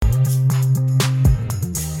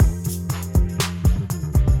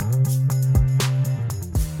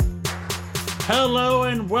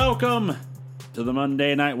welcome to the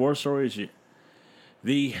Monday Night War Stories,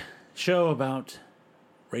 the show about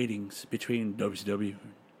ratings between WCW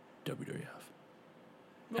and WWF.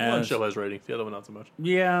 One show has ratings, the other one not so much.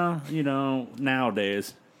 Yeah, you know,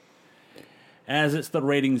 nowadays. As it's the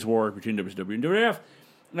ratings war between WCW and WWF,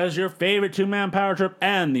 as your favorite two-man power trip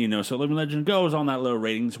and the No So Living Legend goes on that little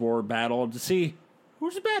ratings war battle to see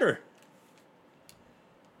who's better.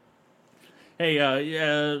 Hey,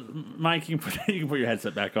 Mike, you can put your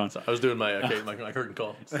headset back on. I was doing my curtain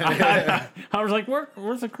call. I was like,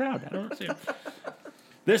 where's the crowd? I don't see him.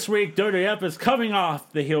 This week, WWF is coming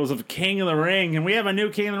off the heels of King of the Ring, and we have a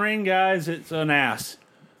new King of the Ring, guys. It's an ass.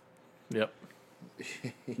 Yep.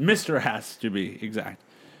 Mr. Ass, to be exact.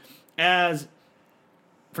 As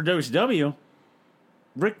for WCW,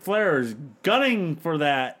 Ric Flair is gunning for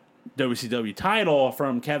that WCW title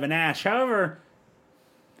from Kevin Nash. However,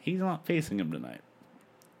 he's not facing him tonight.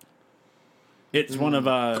 It's one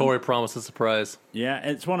of Corey promised a surprise. Yeah,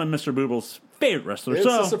 it's one of Mr. Booble's favorite wrestlers. It's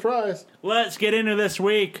a surprise. Let's get into this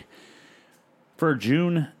week for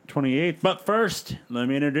June 28th. But first, let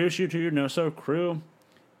me introduce you to your No-So crew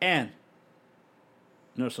and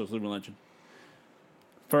No-So's Living Legend.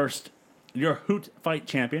 First, your Hoot Fight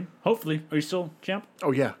champion. Hopefully, are you still champ?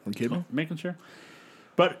 Oh, yeah. I'm kidding. Making sure.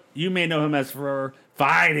 But you may know him as for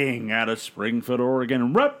fighting out of Springfield,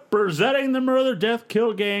 Oregon, representing the Murder, Death,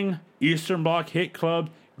 Kill Gang, Eastern Bloc Hit Club,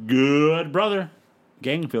 Good Brother,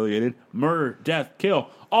 gang affiliated, Murder, Death, Kill,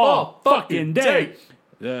 all fucking day.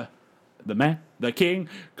 The man, the king,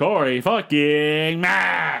 Corey fucking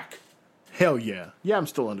Mack. Hell yeah. Yeah, I'm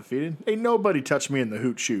still undefeated. Ain't nobody touched me in the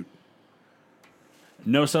hoot shoot.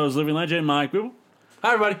 No-So's Living Legend, Mike Booble.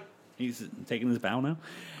 Hi, everybody. He's taking his bow now.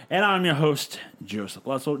 And I'm your host, Joseph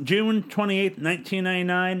Lussell. June 28th,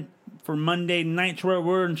 1999, for Monday Nitro.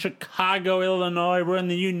 We're in Chicago, Illinois. We're in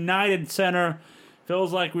the United Center.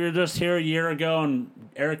 Feels like we were just here a year ago, and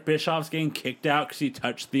Eric Bischoff's getting kicked out because he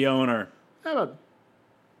touched the owner. About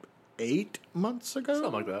 8 months ago?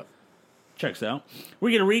 Something like that. Checks out.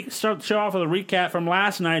 We're going to start the show off with a recap from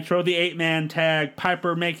last Nitro, the 8-man tag.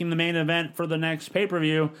 Piper making the main event for the next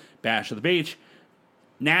pay-per-view, Bash of the Beach.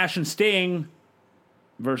 Nash and Sting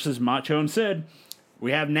versus Macho and Sid.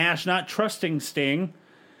 We have Nash not trusting Sting.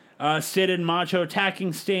 Sid and Macho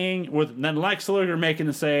attacking Sting, with then Lex Luger making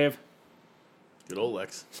the save. Good old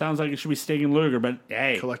Lex. Sounds like it should be Sting and Luger, but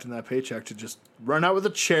hey. Collecting that paycheck to just run out with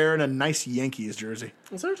a chair and a nice Yankees jersey.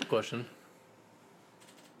 So there's a question.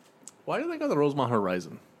 Why do they got the Rosemont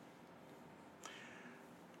Horizon?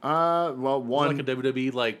 Well, one... Like a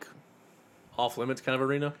WWE, like, off-limits kind of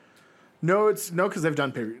arena? No, because they've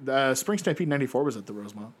done pay. Spring Stampede 94 was at the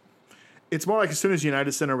Rosemont. It's more like as soon as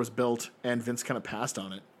United Center was built and Vince kind of passed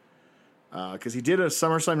on it. Because he did a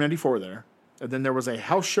SummerSlam 94 there. And then there was a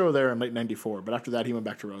house show there in late 94. But after that, he went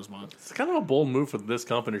back to Rosemont. It's kind of a bold move for this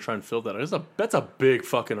company to try and fill that. That's a big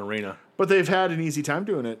fucking arena. But they've had an easy time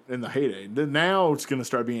doing it in the heyday. Now it's going to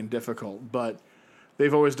start being difficult. But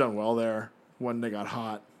they've always done well there when they got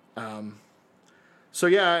hot. So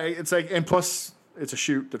yeah, it's like, and plus it's a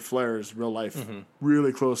shoot that Flair is real life,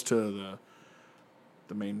 really close to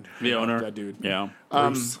the main owner, that dude. Yeah,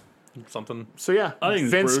 Bruce, something. So yeah, I think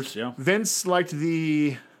Vince, Bruce. Yeah, Vince liked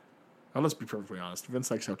the. Well, let's be perfectly honest.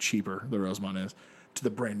 Vince likes how cheaper the Rosemont is to the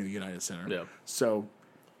brand new United Center. Yeah. So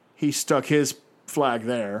he stuck his flag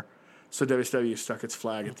there. So WCW stuck its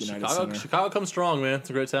flag at the United Center. Chicago comes strong, man. It's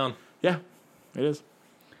a great town. Yeah, it is.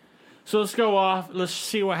 So let's go off. Let's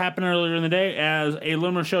see what happened earlier in the day as a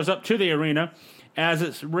limo shows up to the arena. As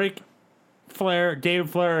it's Ric Flair, David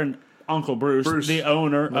Flair, and Uncle Bruce, the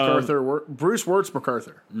owner Bruce Wirtz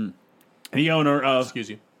MacArthur. The owner of Excuse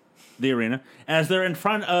you. the arena, as they're in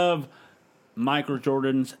front of Michael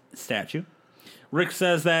Jordan's statue. Rick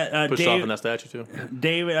says that Pushed off in that statue,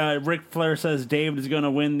 too. Ric Flair says David is going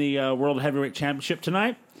to win the World Heavyweight Championship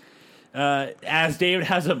tonight. As David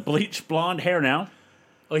has a bleached blonde hair now.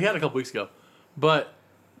 Oh, he had it a couple weeks ago. But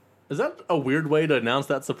is that a weird way to announce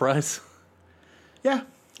that surprise? Yeah,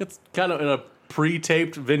 It's kind of in a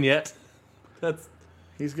pre-taped vignette.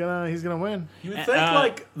 he's gonna win. You would think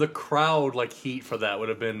like the crowd like heat for that would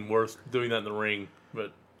have been worth doing that in the ring,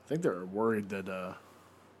 but I think they're worried that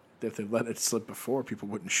if they let it slip before, people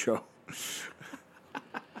wouldn't show.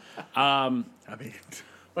 I mean,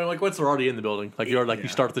 like once they're already in the building, like you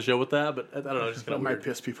start the show with that, but I don't know, it's just kind that of might weird.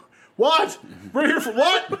 piss people. What? We're here for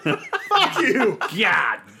what? Fuck you.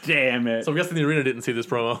 God damn it. So I'm guessing the arena didn't see this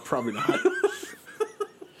promo. Probably not.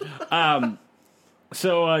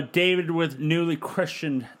 So David with newly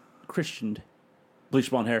christened bleached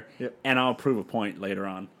blonde hair, Yep. and I'll prove a point later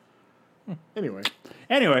on. Anyway,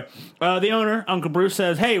 the owner, Uncle Bruce,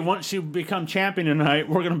 says, "Hey, once you become champion tonight,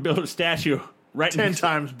 we're going to build a statue 10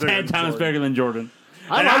 times bigger. 10 times bigger than Jordan."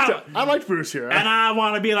 I liked Bruce here. And I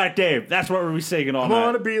want to be like Dave. That's what we're singing all I night.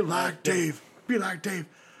 want to be like Dave. Be like Dave.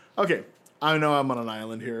 Okay, I know I'm on an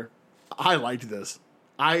island here. I liked this.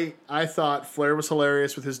 I thought Flair was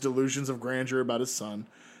hilarious with his delusions of grandeur about his son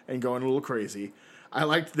and going a little crazy. I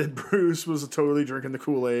liked that Bruce was totally drinking the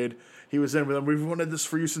Kool-Aid. He was in with him. We've wanted this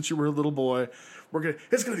for you since you were a little boy.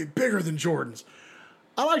 It's gonna be bigger than Jordan's.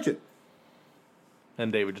 I liked it.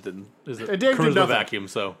 And David just didn't. Is it And Dave did charisma nothing. vacuum?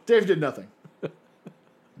 So Dave did nothing,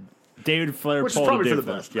 David Flair which is pulled probably for David the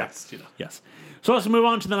Flair. best. Yes. you know. Yes. So let's move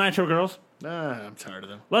on to the Nitro Girls. I'm tired of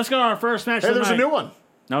them. Let's go to our first match Hey, of the there's a night. new one.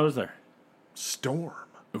 No, is there? Storm.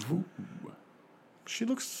 Ooh. She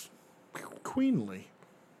looks queenly.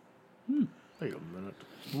 Wait a minute.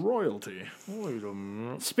 Royalty. Wait a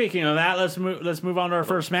minute. Speaking of that, let's move on to our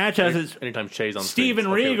first match as it's Anytime Shay's on Steven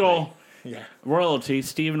screen, it's okay with Regal, me. Yeah. royalty,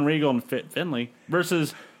 Steven Regal and Finley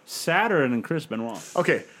versus Saturn and Chris Benoit.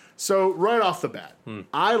 Okay, so right off the bat,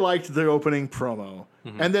 I liked the opening promo,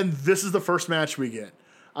 and then this is the first match we get.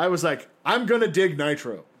 I was like, I'm gonna dig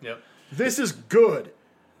Nitro. Yep. This is good.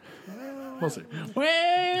 We'll see.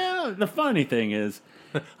 Well, the funny thing is,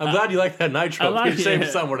 I'm glad you like that Nitro. I like It's a shame it.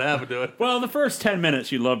 if something were to happen to it. well, the first 10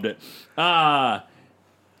 minutes you loved it.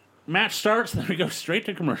 Match starts, then we go straight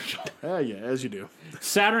to commercial. Yeah, as you do.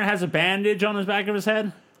 Saturn has a bandage on his back of his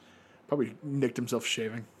head. Probably nicked himself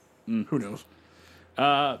shaving. Who knows?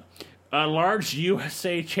 A large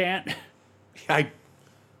USA chant.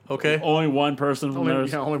 Okay. Only one person from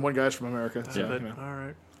those. Only one guy's from America. So, But, you know. all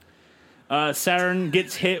right. Saturn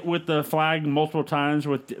gets hit with the flag multiple times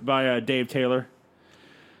by Dave Taylor.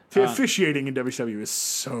 The officiating in WCW is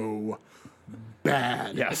so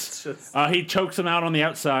bad. Yes. It's He chokes him out on the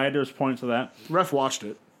outside. There's points of that. Ref watched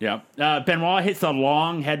it. Yeah. Benoit hits a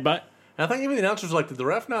long headbutt. I think even the announcers were like, did the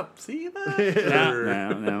ref not see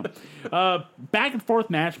that? No. Back and forth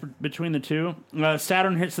match between the two.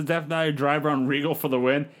 Saturn hits the Death Valley driver on Regal for the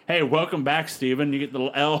win. Hey, welcome back, Steven. You get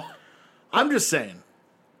the L. I'm just saying,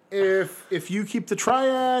 if you keep the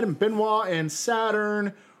Triad and Benoit and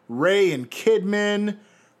Saturn, Ray and Kidman,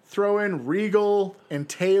 throw in Regal and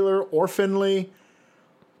Taylor or Finley,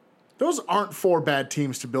 those aren't 4 bad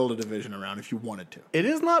teams to build a division around if you wanted to. It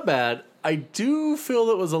is not bad. I do feel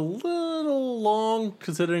it was a little long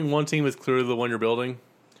considering one team is clearly the one you're building.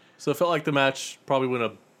 So it felt like the match probably went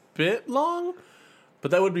a bit long,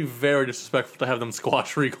 but that would be very disrespectful to have them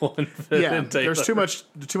squash Regal and Yeah, and Taylor. there's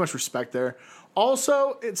too much respect there.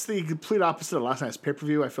 Also, it's the complete opposite of last night's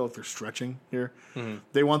pay-per-view. I feel like they're stretching here.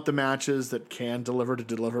 They want the matches that can deliver to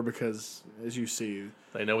deliver because, as you see,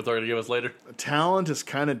 They know what they're going to give us later. talent is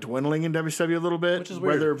kind of dwindling in WCW a little bit, Which is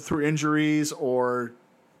weird. whether through injuries or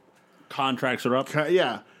Contracts are up.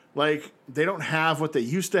 yeah, like they don't have what they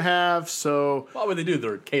used to have. So Well, when they do,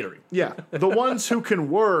 they're catering. yeah, the ones who can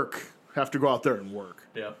work have to go out there and work.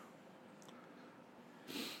 Yeah.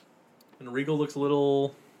 And Regal looks a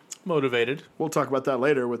little motivated. We'll talk about that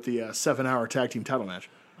later with the 7-hour tag team title match.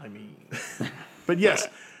 I mean, But yes,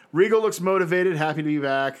 Regal looks motivated, happy to be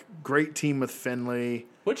back. Great team with Finley.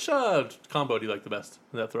 which combo do you like the best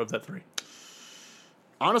of that 3?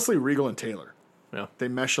 Honestly, Regal and Taylor. Yeah. They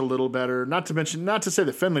mesh a little better. Not to say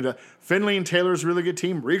that Finley and Taylor is a really good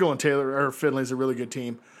team. Regal and Finley is a really good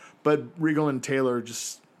team. But Regal and Taylor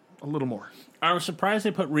just a little more. I was surprised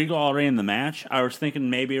they put Regal already in the match. I was thinking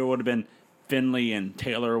maybe it would have been Finley and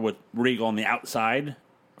Taylor with Regal on the outside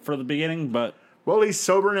for the beginning, but Well, he's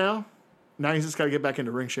sober now. Now he's just got to get back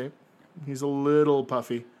into ring shape. He's a little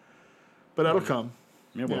puffy, but that'll come.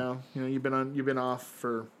 it will. You know, you've been off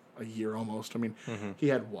for a year almost. I mean, he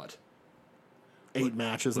had what? 8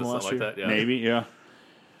 matches in the last Something year. like that, yeah. Maybe, yeah.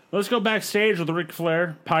 Let's go backstage with Ric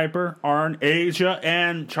Flair, Piper, Arn, Asia,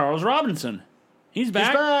 and Charles Robinson. He's He's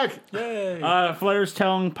back. back. Yay. Flair's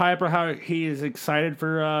telling Piper how he is excited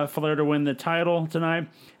for Flair to win the title tonight.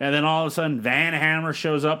 And then all of a sudden, Van Hammer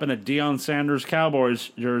shows up in a Deion Sanders Cowboys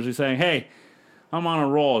jersey saying, hey, I'm on a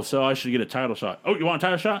roll, so I should get a title shot. Oh, you want a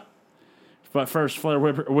title shot? But first, Flair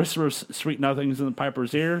whispers sweet nothings in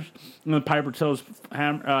Piper's ears. And then Piper tells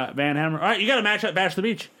Van Hammer, all right, you got to match up Bash the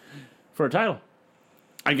Beach for a title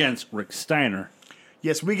against Rick Steiner.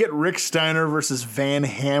 Yes, we get Rick Steiner versus Van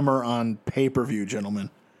Hammer on pay-per-view, gentlemen.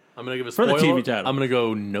 I'm going to give a for the spoiler. TV title. I'm going to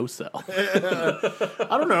go no sell.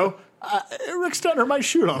 I don't know. Rick Steiner might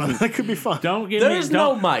shoot on him. That could be fun. Don't give There's me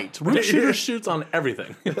no don't, might. Root Shooter shoots on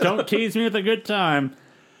everything. don't tease me with a good time.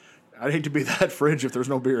 I'd hate to be that fridge if there's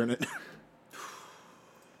no beer in it.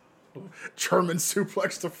 German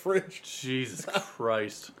suplex the fridge. Jesus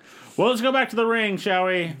Christ. Well, let's go back to the ring, shall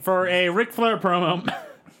we, for a Ric Flair promo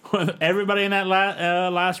with everybody in that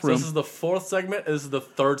last So room. this is the fourth segment. This is the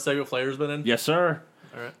third segment Flair's been in. Yes, sir.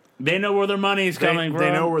 All right. They know where their money's coming from.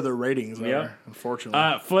 They know where the ratings are, Yep.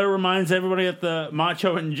 unfortunately. Flair reminds everybody that the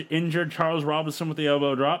Macho injured Charles Robinson with the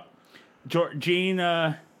elbow drop. Gene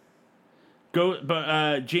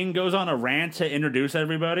goes on a rant to introduce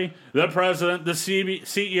everybody. The president, the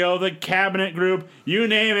CEO, the cabinet group, you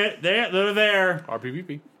name it, they're there.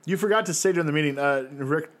 RPVP. You forgot to say during the meeting,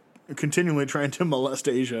 Rick continually trying to molest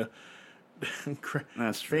Asia.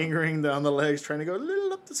 That's true. Fingering down the legs, trying to go a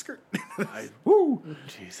little up the skirt. Woo!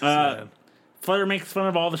 Jesus, man. Flair makes fun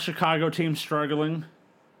of all the Chicago teams struggling.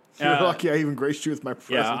 You're lucky I even graced you with my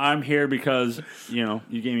presence. Yeah, I'm here because, you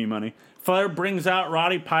gave me money. Flair brings out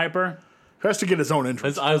Roddy Piper. Who has to get his own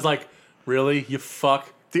entrance? I was like, really? You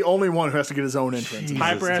fuck? The only one who has to get his own entrance. Jesus,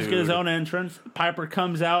 Piper has to get his dude. own entrance. Piper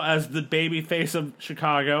comes out as the baby face of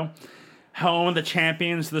Chicago. Home of the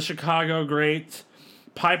champions, the Chicago greats.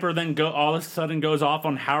 Piper then all of a sudden goes off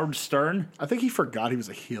on Howard Stern. I think he forgot he was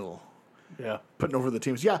a heel, Yeah. putting over the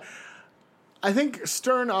teams. Yeah, I think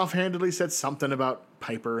Stern offhandedly said something about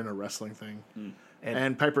Piper in a wrestling thing,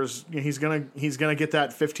 and Piper's he's gonna get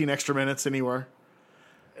that 15 extra minutes anywhere.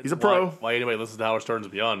 He's a pro. Why anybody listens to Howard Stern's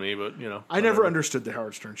beyond me, but I never understood the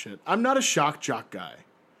Howard Stern shit. I'm not a shock jock guy.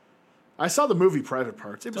 I saw the movie Private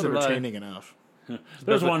Parts. It was So did I. entertaining enough.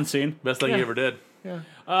 There's one scene. Best thing he ever did.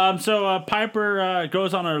 Yeah. So Piper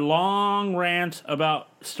goes on a long rant about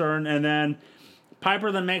Stern, and then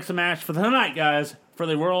Piper then makes a match for the night, guys, for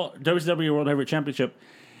the WCW World Heavyweight Championship.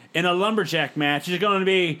 In a lumberjack match, it's going to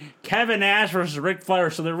be Kevin Nash versus Ric Flair.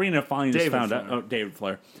 So the arena finally just David found Flair. out. Oh, David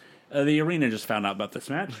Flair. The arena just found out about this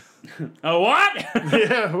match. Oh, what?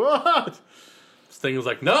 Yeah. What? Sting was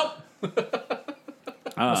like, nope.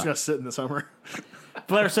 I was gonna sit in the summer.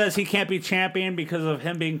 Flair says he can't be champion because of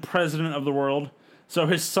him being president of the world. So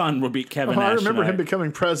his son will beat Kevin Well, Nash I remember him tonight.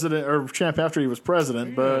 becoming president or champ after he was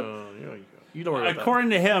president, but You don't worry about that.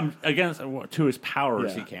 According to him, to his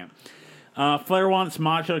powers, he Yeah. can't. Flair wants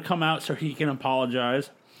Macho to come out so he can apologize.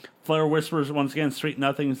 Flair whispers once again sweet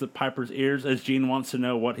nothings at Piper's ears as Gene wants to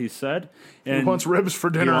know what he said. And he wants ribs for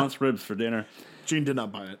he dinner. wants ribs for dinner. Gene did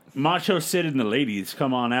not buy it. Macho, Sid, and the ladies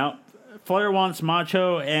come on out. Flair wants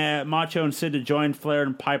Macho and Sid to join Flair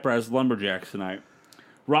and Piper as lumberjacks tonight.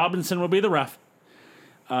 Robinson will be the ref.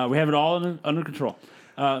 We have it all under control.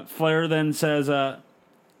 Flair then says,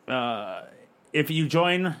 if you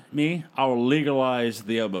join me, I will legalize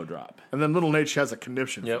the elbow drop. And then Little Nate has a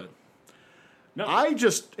conniption Yep. fit. No. I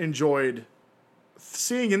just enjoyed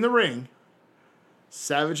seeing in the ring,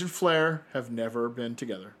 Savage and Flair have never been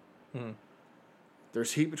together.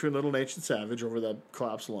 There's heat between Little Nate and Savage over that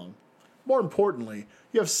collapsed lung. More importantly,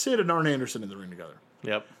 you have Sid and Arn Anderson in the ring together.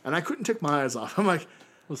 Yep. And I couldn't take my eyes off. I'm like, It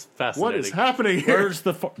was fascinating. what is happening here? Where's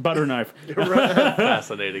the butter knife?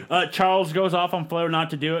 Fascinating. Charles goes off on Flair not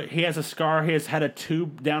to do it. He has a scar. He has had a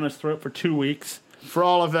tube down his throat for 2 weeks. For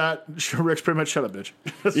all of that, Rick's pretty much shut up, bitch.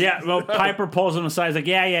 Yeah, well, Piper pulls him aside. He's like,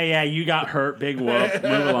 yeah, you got hurt. Big whoop.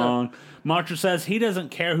 Move along. Macho says he doesn't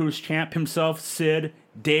care who's champ, himself, Sid,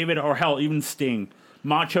 David, or hell, even Sting.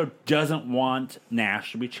 Macho doesn't want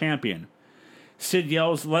Nash to be champion. Sid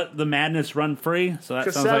yells, let the madness run free. So that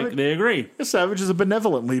 'Cause sounds like Savage- they agree. Savage is a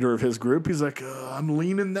benevolent leader of his group. He's like, I'm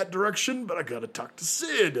leaning that direction, but I gotta talk to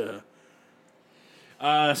Sid.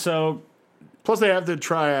 So, Plus, they have the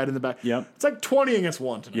triad in the back. Yep. It's like 20 against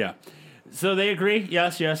 1 tonight. yeah. So they agree.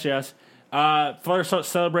 Yes. Flair starts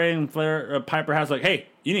celebrating. Piper has like, hey,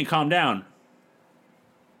 you need to calm down.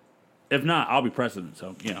 If not, I'll be president.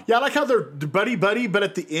 So, Yeah, I like how they're buddy, but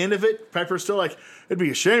at the end of it, Piper's still like, it'd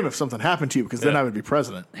be a shame if something happened to you because then Yeah. I would be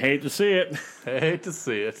president. hate to see it. I hate to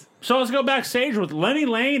see it. So let's go backstage with Lenny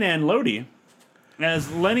Lane and Lodi.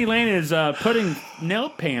 As Lenny Lane is putting nail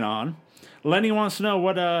paint on, Lenny wants to know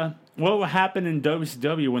what will happen in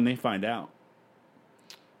WCW when they find out.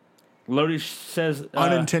 Lodi says...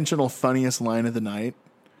 Unintentional funniest line of the night.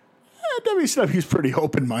 WCW's pretty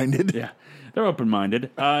open-minded. Yeah, they're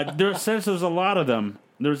open-minded. There says there's a lot of them.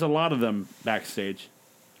 There's a lot of them backstage.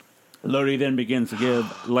 Lodi then begins to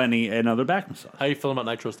give Lenny another back massage. How you feeling about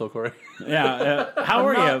Nitro still, Corey? Yeah, how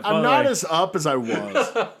are you? I'm not as up as I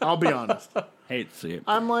was. I'll be honest. Hate to see it.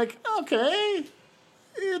 I'm like, okay,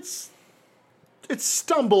 it's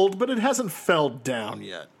stumbled, but it hasn't fell down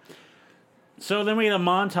yet. So then we had a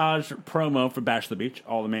montage promo for Bash the Beach.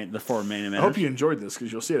 All the four main eventers. I hope you enjoyed this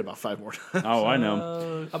because you'll see it about 5 more times. Oh, I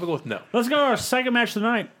know. I'll go with no. Let's go to our second match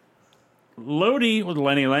tonight. Lodi with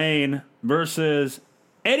Lenny Lane versus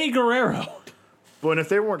Eddie Guerrero. But if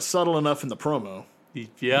they weren't subtle enough in the promo,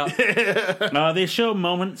 Yeah. They show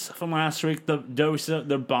moments from last week. The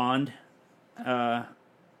Bond.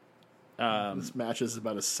 This match is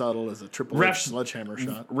about as subtle as a Triple Ref- H sledgehammer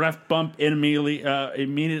shot. Ref bump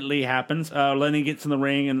immediately happens. Lenny gets in the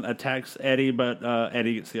ring and attacks Eddie, but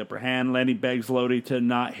Eddie gets the upper hand. Lenny begs Lodi to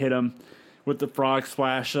not hit him with the frog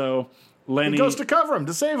splash. So Lenny He goes to cover him,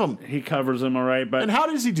 to save him. he covers him all right. But And how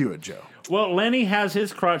does he do it, Joe? well, Lenny has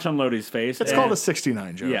his crutch on Lodi's face. It's called a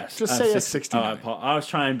 69, Joe. yes. Just say a 69. 69. I was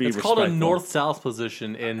trying to be It's respectful. called a north-south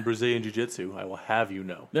position in Brazilian Jiu-Jitsu. I will have you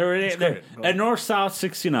know. There it is. great. At North South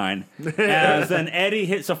 69. As then Eddie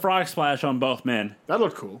hits a frog splash on both men That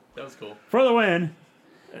looked cool. That was cool. for the win.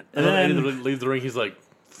 And then Eddie leaves the ring. He's like,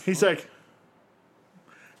 He's like,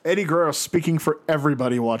 Eddie Guerrero speaking for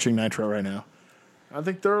everybody watching Nitro right now. I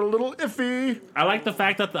think they're a little iffy. I like the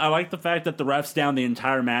fact that the ref's down the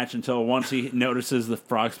entire match until once he notices the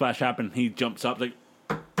frog splash happen, he jumps up like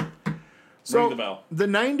So ring the bell. the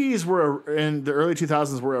 90s and the early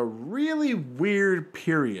 2000s were a really weird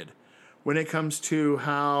period when it comes to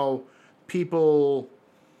how people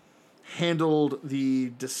handled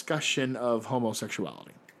the discussion of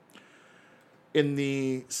homosexuality. In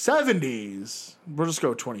the 70s, we'll just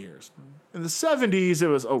go 20 years. In the 70s, it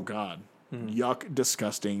was, oh God, yuck,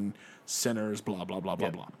 disgusting, sinners, blah, blah, blah, blah,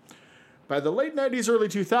 blah. By the late 90s, early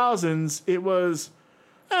 2000s, it was,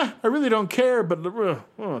 I really don't care, but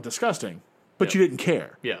disgusting. But you didn't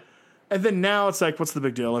care. yeah. And then now it's like, what's the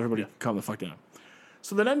big deal? Everybody calm the fuck down.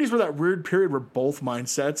 So the 90s were that weird period where both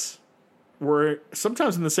mindsets were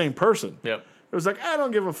sometimes in the same person. Yep. It was like, I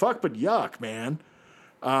don't give a fuck, but yuck, man.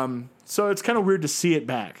 So it's kind of weird to see it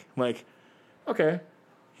back. Like, okay,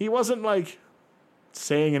 he wasn't like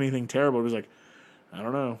saying anything terrible. It was like, I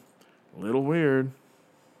don't know, a little weird.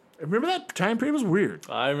 Remember that time period was weird.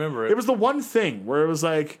 I remember it. It was the one thing where it was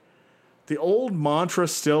like the old mantra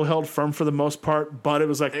still held firm for the most part, but it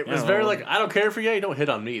was like It was very like, I don't care for you. You don't hit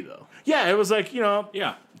on me, though. yeah, it was like, you know,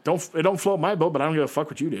 Yeah. don't float my boat, but I don't give a fuck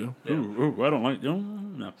what you do. Ooh, I don't like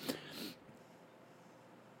no.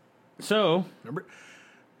 So Remember?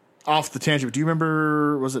 Off the tangent, do you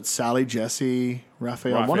remember? Was it Sally, Jesse,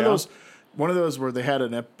 Raphael? One of those where they had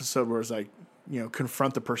an episode where it's like, you know,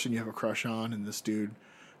 confront the person you have a crush on, and this dude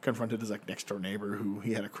confronted his like next door neighbor who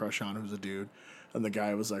he had a crush on, who was a dude, and the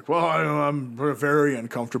guy was like, "Well, I'm very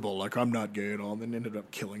uncomfortable, like I'm not gay at all," and then ended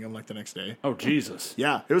up killing him like the next day. oh Jesus.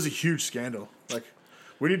 Yeah, it was a huge scandal. Like,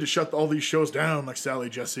 we need to shut all these shows down, like Sally,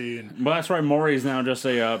 Jesse, and Well, that's why Maury's now just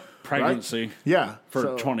a pregnancy yeah, for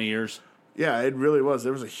so- 20 years. Yeah, it really was.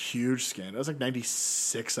 There was a huge scandal. It was like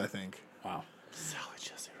 '96, I think. Wow. Sally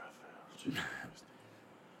Jesse Raphael.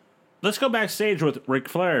 Let's go backstage with Ric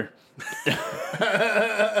Flair.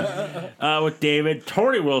 With David,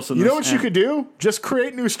 Tori Wilson. You know what you could do? Just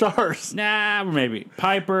create new stars. Nah, maybe.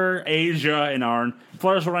 Piper, Asia, and Arn.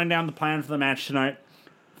 Flair's running down the plan for the match tonight.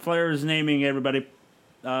 Flair is naming everybody.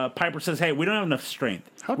 Piper says, hey, we don't have enough strength.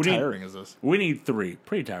 How we tiring is this? We need 3.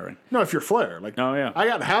 Pretty tiring. No, if you're Flair, like, Oh, yeah. I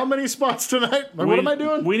got how many spots tonight? Like, what am I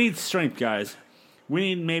doing? We need strength, guys. We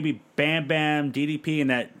need maybe Bam Bam, DDP, and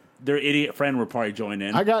that their idiot friend will probably join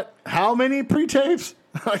in. I got how many pre-tapes?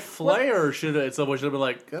 Like, Flair should have at some point should have been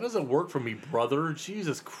like, that doesn't work for me, brother.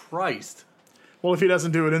 Jesus Christ. well, if he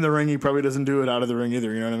doesn't do it in the ring, he probably doesn't do it out of the ring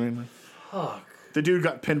either. You know what I mean? Like, Fuck. the dude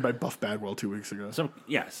got pinned by Buff Bagwell 2 weeks ago. So,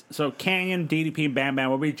 yes. So, Canyon, DDP, and Bam Bam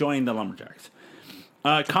will be joining the Lumberjacks.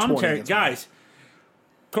 Commentary. against Guys,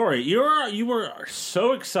 Corey, you were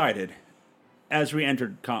so excited as we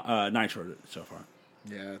entered Nitro so far.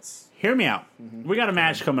 Yeah, it's Hear me out. We got a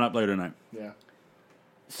match coming up later tonight. yeah.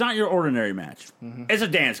 It's not your ordinary match. It's a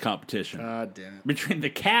dance competition God damn it. between the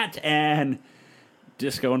Cat and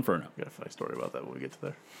Disco Inferno. I got a funny story about that when we get to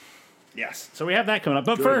there. Yes. So we have that coming up.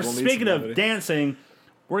 But Good, first, we'll need speaking some of levity. dancing,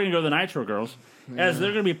 we're going to go to the Nitro Girls as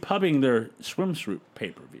they're going to be pubbing their swimsuit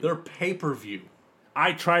pay-per-view. Their pay-per-view.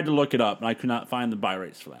 I tried to look it up, and I could not find the buy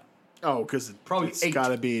rates for that. Oh, because Probably it's 8. got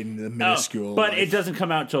to be in the minuscule. But like- it doesn't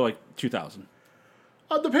come out until like 2000.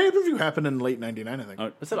 the pay-per-view happened in late '99, I think.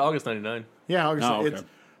 I said August 99. Yeah, August. Oh, okay. It's,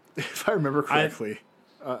 if I remember correctly,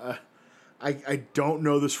 I don't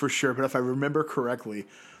know this for sure, but if I remember correctly,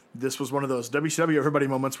 this was one of those WCW Everybody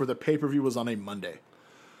moments where the pay-per-view was on a Monday.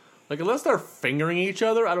 Like, unless they're fingering each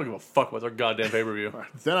other, I don't give a fuck about their goddamn pay-per-view.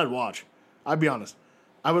 Then I'd watch. I'd be honest.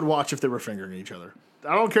 I would watch if they were fingering each other.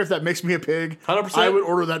 I don't care if that makes me a pig. 100%. I would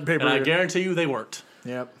order that And pay-per-view. I guarantee you they weren't.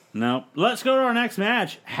 Yep. No. Let's go to our next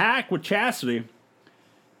match. Hack with Chastity.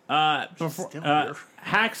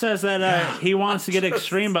 Hack says that he wants to get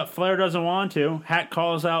extreme, but Flair doesn't want to. Hack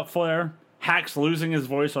calls out Flair. Hack's losing his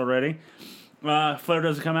voice already. Flair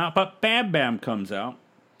doesn't come out, but Bam Bam comes out.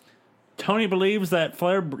 Tony believes that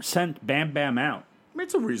Flair sent Bam Bam out.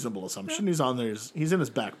 It's a reasonable assumption. He's on there. He's in his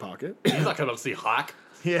back pocket. He's not coming up to see Hawk.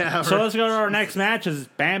 Yeah. So let's go to our next match. Is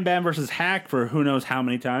Bam Bam versus Hack for who knows how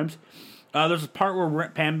many times. There's a part where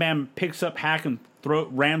Bam Bam picks up Hack and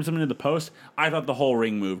rams him into the post. I thought the whole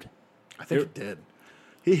ring moved. I think it did.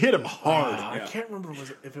 He hit him hard. I can't remember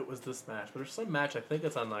if it was this match, but there's some match, I think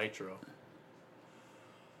it's on Nitro,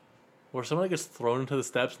 where somebody gets thrown into the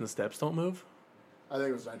steps and the steps don't move. I think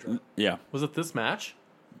it was Nitro. Yeah, Was it this match?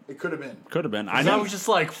 It could have been. could have been. I I know was just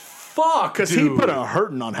like, fuck, Because he put a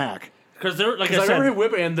hurting on Hack. because there, like I I remember said, him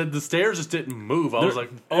whipping and the stairs just didn't move. I was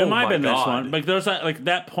like, oh it might my have been God. this one. Like there's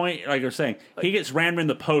that point, like you're saying, he gets rammed in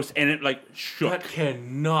the post and it like shook. That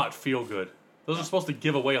cannot feel good. Those are supposed to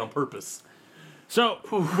give away on purpose. So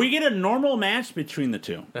we get a normal match between the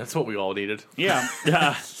two. That's what we all needed. Yeah,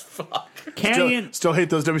 Fuck. Canyon, Still hate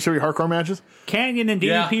those WWE hardcore matches? Canyon and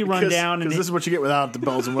Yeah, DDP run down, and Because this is what you get without the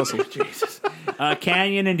bells and whistles.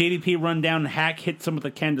 Canyon and DDP run down. And Hack hits him with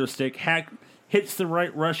a kendo stick. Hack hits the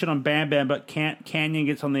right Russian on Bam Bam, but Canyon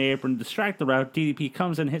gets on the apron to distract the route. DDP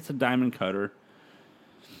comes in, hits a diamond cutter.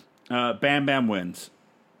 Bam Bam wins.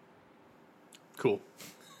 Cool.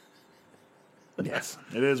 Yes.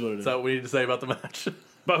 It is what it Is is. that what we need to say about the match?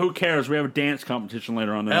 But who cares? We have a dance competition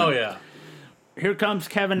later on. Hell yeah. Here comes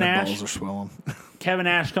Kevin My Nash. balls are swelling. Kevin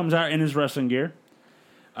Nash comes out in his wrestling gear.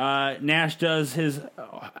 Nash does his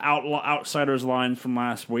outsiders line from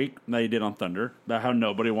last week that he did on Thunder about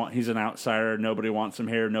how he's an outsider, nobody wants him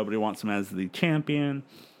here, nobody wants him as the champion.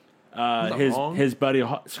 wrong. His buddy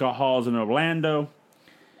Scott Hall's in Orlando.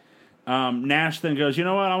 Nash then goes, you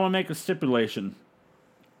know what? I want to make a stipulation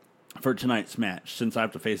for tonight's match since I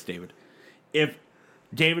have to face David. If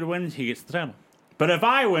David wins, he gets the title. But if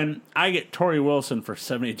I win, I get Tori Wilson for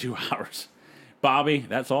 72 hours. Bobby,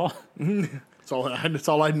 that's all. That's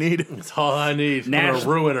all I need. That's all I need. I'm Nash- going to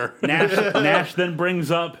ruin her. Nash then brings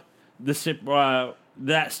up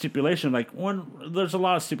that stipulation. Like, there's a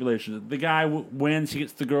lot of stipulations. The guy wins, he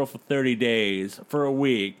gets the girl for 30 days, for a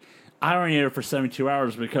week. I don't need her for 72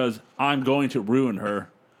 hours because I'm going to ruin her.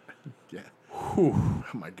 Yeah. Oh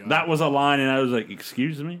my God. That was a line, and I was like,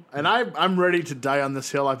 excuse me? And I'm ready to die on this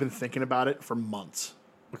hill. I've been thinking about it for months.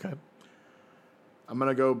 Okay. I'm going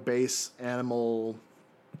to go base animal.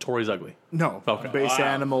 Tori's ugly. No. Okay. Base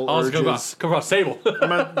animal I was urges. come across Sable.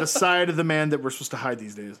 I'm on the side of the man that we're supposed to hide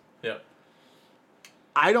these days. Yeah.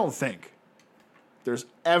 I don't think there's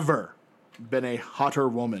ever been a hotter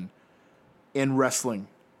woman in wrestling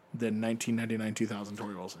than 1999-2000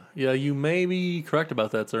 Tori Wilson. Yeah, you may be correct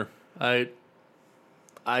about that, sir. I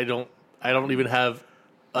don't even have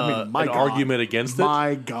My an God. argument against it.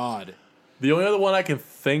 My God. The only other one I can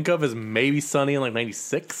think of is maybe Sunny in like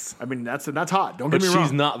 '96, I mean, that's hot. Don't but get me she's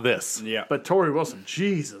wrong. not this. Yeah. But Tori Wilson,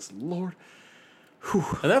 Jesus Lord.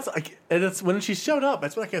 And that's when she showed up.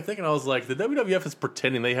 That's what I kept thinking. I was like, the WWF is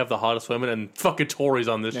pretending they have the hottest women, and fucking Tori's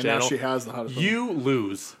on this And channel. now she has the hottest woman. You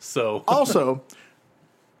lose. So Also,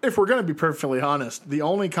 if we're going to be perfectly honest, the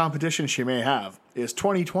only competition she may have is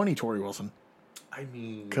 2020 Tori Wilson. I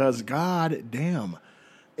mean, Because, god damn,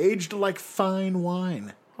 aged like fine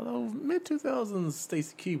wine. although mid 2000s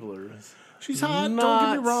Stacy Keibler is She's hot, not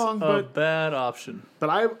don't get me wrong, a but bad option.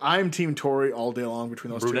 I'm Team Tori all day long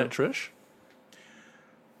between those Brunette two. Trish.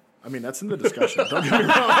 I mean, that's in the discussion. Don't get me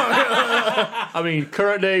wrong. I mean,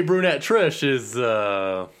 current day brunette Trish is,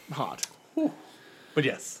 Hot. but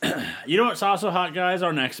yes, You know what's also hot, guys?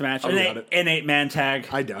 Our next match. An doubt it. 8-man tag.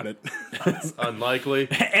 I doubt it. unlikely.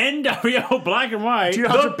 NWO Black and White. Do you know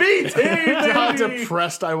how, B team. do you know how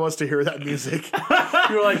depressed I was to hear that music?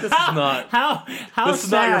 You were like, this is not. How This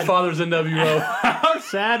is not your father's NWO. How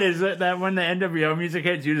sad is it that when the NWO music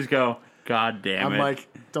hits, you just go, God damn I'm it. like,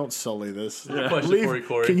 don't sully this. Question for you,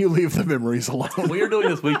 Corey. Can you leave the memories alone? We are doing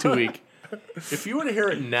this week to week. If you were to hear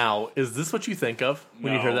it now, is this what you think of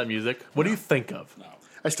when you No. hear that music? What do you think of?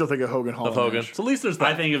 I still think of Hogan Hall. Of Hogan. So at least there's that.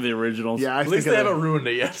 I think of the originals. Yeah, I at least think they of haven't ruined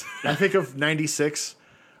it yet. I think of 96.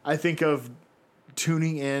 I think of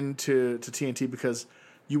tuning in to TNT because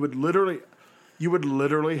you would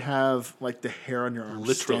literally have like the hair on your arms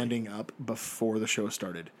Literally. standing up before the show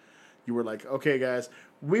started. You were like, okay, guys,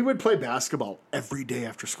 we would play basketball every day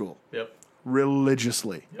after school, Yep.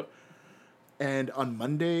 religiously. Yep. And on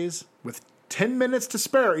Mondays, with 10 minutes to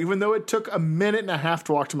spare, even though it took a minute and a half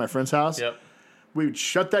to walk to my friend's house, Yep. we would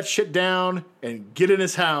shut that shit down and get in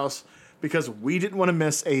his house because we didn't want to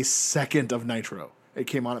miss a second of Nitro. It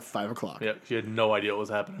came on at 5 o'clock. Yep. You had no idea what was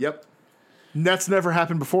happening. Yep. And that's never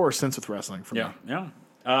happened before or since with wrestling for me.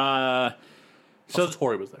 Yeah. So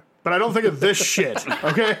Tori was there. But I don't think of this shit,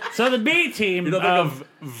 okay? So the B team You don't think of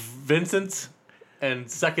Vincent and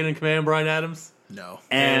second in command Brian Adams? No.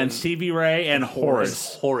 and Stevie Ray and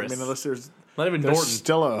Horace. I Horace. mean, unless there's Not even There's Norton.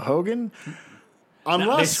 still a Hogan. They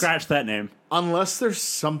Unless scratched that name. unless there's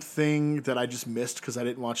something that I just missed because I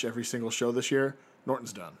didn't watch every single show this year,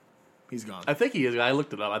 Norton's done. He's gone. I think he is. I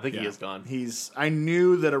looked it up. I think he is gone. I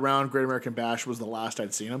knew that around Great American Bash was the last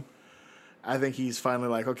I'd seen him. I think he's finally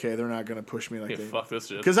like, okay, they're not going to push me like Yeah, they. fuck this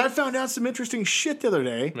shit. Because I found out some interesting shit the other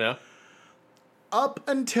day. Yeah. Up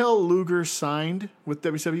until Luger signed with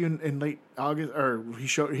WCW in late August, or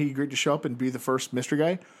he agreed to show up and be the first mystery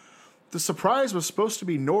guy. The surprise was supposed to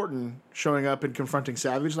be Norton showing up and confronting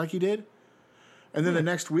Savage like he did. And then the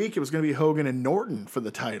next week, it was going to be Hogan and Norton for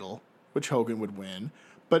the title, which Hogan would win.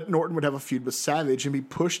 But Norton would have a feud with Savage and be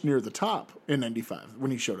pushed near the top in 95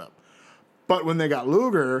 when he showed up. But when they got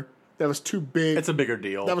Luger, that was too big. It's a bigger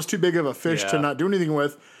deal. That was too big of a fish to Yeah. not do anything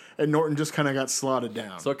with. And Norton just kind of got slotted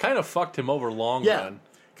down. So it kind of fucked him over long yeah. run.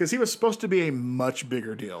 Because he was supposed to be a much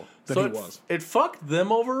bigger deal than So he it, was. it fucked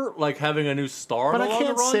them over, like having a new star. But in I the longer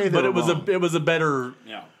can't run, say they But were it was wrong. a better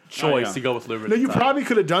Yeah. choice Oh, yeah. to go with Luger. No, you probably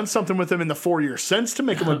could have done something with him in the 4 years since to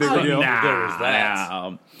make him a bigger deal. There was that.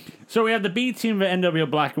 Nah. So we have the B team of NWO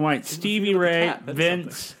Black and White: Stevie Ray, cat. That's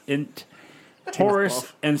Vince, and Horace,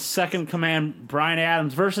 Buff. and second command Brian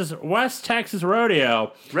Adams versus West Texas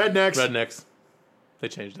Rodeo. Rednecks. Rednecks. They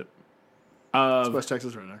changed it. It's West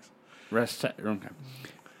Texas Rednecks. Okay.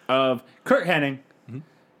 Of Kurt Hennig,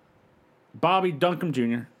 Bobby Duncombe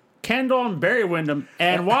Jr., Kendall and Barry Windham.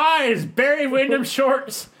 And why is Barry Windham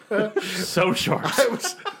shorts so short?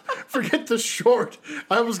 Forget the short.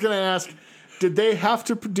 I was going to ask, did they have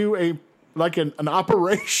to do an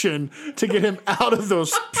operation to get him out of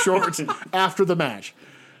those shorts after the match?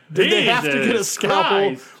 Did they have to get a Jesus scalpel?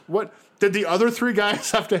 Christ. What did the other three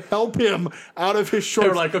guys have to help him out of his They shorts?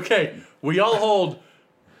 were like, okay, we all hold.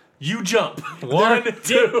 You jump. 1,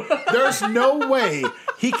 2. There's no way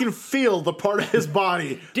he can feel the part of his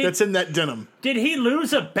body that's in that denim. Did he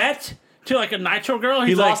lose a bet to like a Nitro girl? He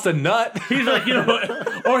He's lost like, a nut. He's like, you know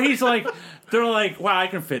what? Or he's like, they're like, wow, I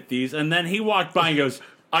can fit these. And then he walked by and goes,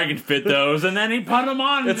 I can fit those. And then he put them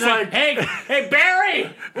on. It's He's like- hey,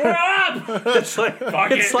 Barry, we're up. It's like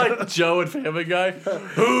it's it. like Joe and Family Guy.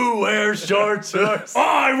 Who wears shorts?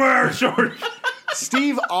 I wear shorts.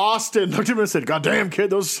 Steve Austin looked at him and said, God damn, kid,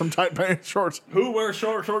 those are some tight pants shorts. Who wears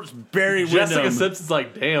shorts? Barry Jessica Windham. Simpson's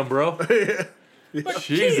like, damn, bro.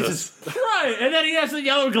 Jesus. Right. And then he has the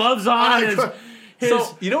yellow gloves on. And his,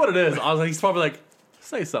 So you know what it is? I was like, he's probably like,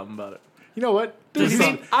 say something about it. You know what? Does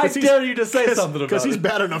he- I dare you to say something about Because he's it.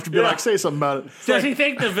 bad enough to be Yeah. like, say something about it. does he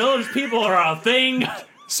think the village people are a thing?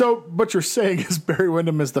 So what you're saying is Barry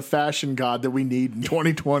Windham is the fashion god that we need in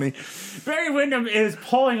 2020. Barry Windham is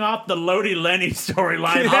pulling off the Lodi Lenny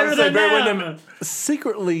storyline I better would say than Barry them. Windham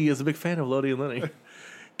secretly is a big fan of Lodi and Lenny.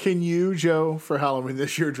 Can you, Joe, for Halloween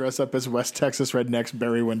this year, dress up as West Texas Rednecks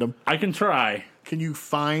Barry Windham? I can try. Can you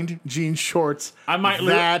find jean shorts? I might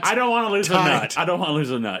lose. that I don't want to lose a tight? nut. I don't want to lose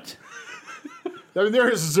a nut. I mean, there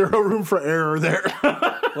is zero room for error there.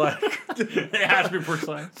 Like, It has to be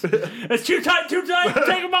precise. It's too tight. Too tight.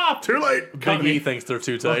 Take them off. Too late. Big E thinks they're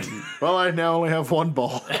too tight. Well, I now only have one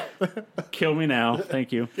ball. Kill me now.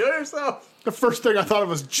 Thank you. Kill yourself. The first thing I thought of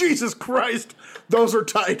was, Jesus Christ, those are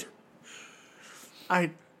tight.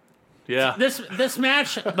 Yeah. This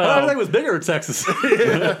match I think though. it was bigger in Texas.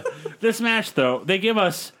 This match though. They give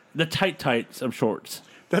us the tights of shorts.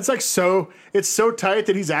 That's like it's so tight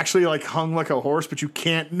that he's actually like hung like a horse, but you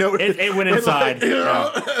can't notice. It went inside.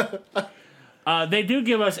 They do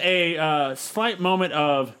give us a slight moment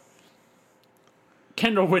of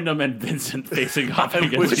Kendall Windham and Vincent facing off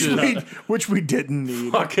against Which each is- other. which we didn't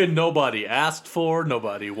need. Fucking nobody asked for,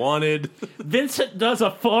 nobody wanted. Vincent does a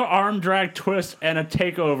full arm drag twist and a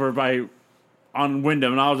takeover on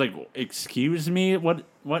Windham, and I was like, "Excuse me,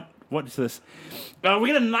 what's this?" We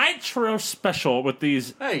get a Nitro special with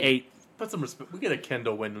these Hey, 8. put some respect. We get a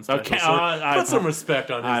Kendall Windham special. Okay, sir. I Put some respect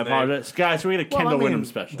on his I name. apologize, guys. We get a Well, Kendall I mean, Windham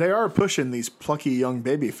special. They are pushing these plucky young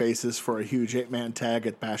baby faces for a huge 8-man tag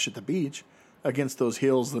at Bash at the Beach against those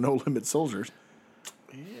heels, the No Limit Soldiers.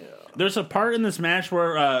 There's a part in this match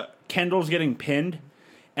where Kendall's getting pinned,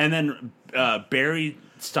 and then Barry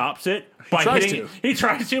stops it by tries hitting. to. He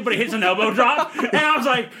tries to, but he hits an elbow drop, and I was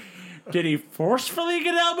like, did he forcefully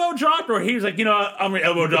get elbow dropped, or he was like, you know what, I'm gonna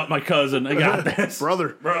elbow drop my cousin. I got this,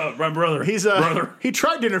 Brother. My brother. He's brother. He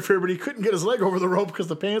tried to interfere, but he couldn't get his leg over the rope because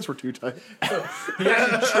the pants were too tight. He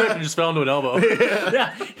actually tripped and just fell into an elbow.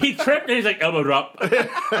 Yeah, he tripped and he's like, elbow drop.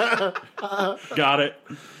 Got it.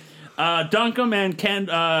 Duncombe and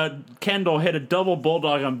Kendall hit a double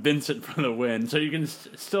bulldog on Vincent for the win, so you can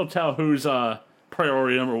still tell who's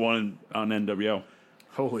priority number one on NWO.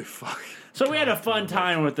 Holy fuck. So we had a fun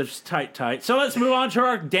time with this tight. So let's move on to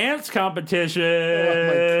our dance competition.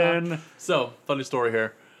 Oh, my God. So, funny story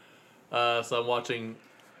here. So I'm watching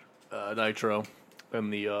Nitro,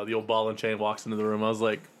 and the old ball and chain walks into the room. I was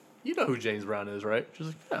like, "You know who James Brown is, right?" She's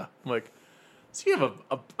like, "Yeah." I'm like, "So you have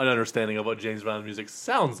an understanding of what James Brown music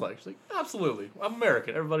sounds like?" She's like, "Absolutely. I'm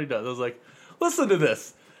American. Everybody does." I was like, "Listen to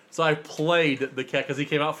this." So I played the cat because he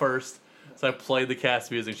came out first. So I played the cat's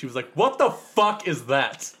music. She was like, "What the fuck is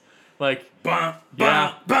that?" Like, Bum,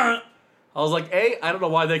 yeah. bum, bum. I was like, A, I don't know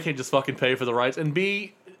why they can't just fucking pay for the rights, and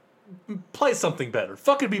B, play something better.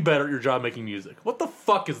 Fucking be better at your job making music. What the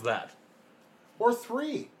fuck is that? Or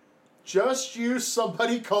 3. Just use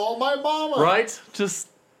Somebody Call My Mama. Right? Just,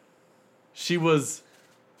 she was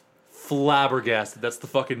flabbergasted. That's the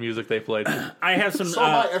fucking music they played. I have some. So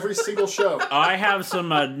am I every single show. I have some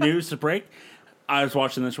news to break. I was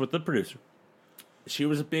watching this with the producer. She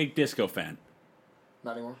was a big disco fan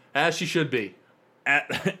Not anymore. As she should be.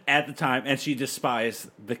 at the time, and she despised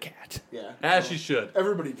the cat. Yeah. As she should.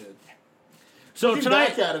 Everybody did. So Looking tonight,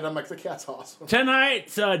 back at it, I'm like, the cat's awesome.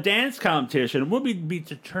 tonight's dance competition will be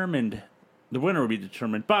determined. The winner will be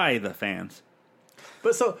determined by the fans.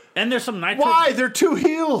 But so, And there's some nitro. Why? They're 2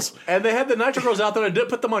 heels. and they had the Nitro Girls out there and didn't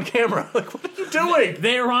put them on camera. Like, what are you doing?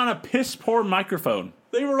 They were on a piss poor microphone.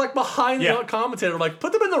 They were like behind Yeah. the commentator, like,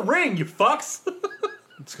 put them in the ring, you fucks.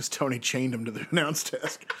 It's because Tony chained him to the announce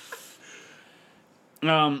desk.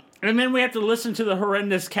 And then we have to listen to the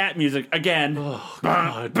horrendous cat music again.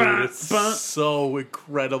 God, dude, it's Bum. so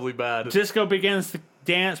incredibly bad. Disco begins to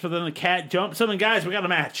dance, but then the cat jumps. And guys, we got a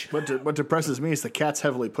match. What depresses me is the cat's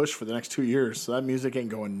heavily pushed for the next 2 years, so that music ain't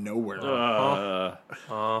going nowhere.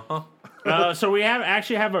 So we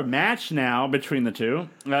actually have a match now between the two.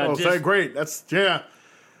 Oh, thank great. That's, yeah.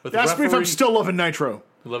 With the Ask me if I'm referee- still loving Nitro.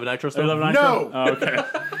 You love a Nitro still? No. Oh,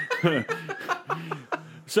 okay.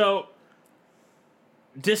 So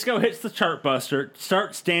Disco hits the chart buster,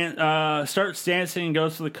 starts dancing and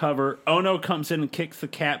goes to the cover. Ono comes in and kicks the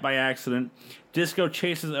cat by accident. Disco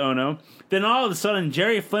chases Ono. Then all of a sudden,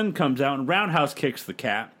 Jerry Flynn comes out and roundhouse kicks the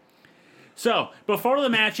cat. So before the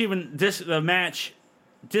match,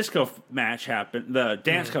 disco match happened, the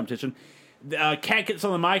dance competition. Cat gets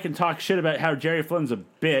on the mic and talks shit about how Jerry Flynn's a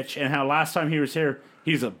bitch and how last time he was here,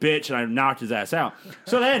 he's a bitch and I knocked his ass out.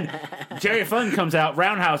 So then Jerry Flynn comes out,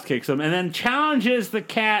 roundhouse kicks him, and then challenges the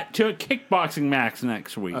cat to a kickboxing match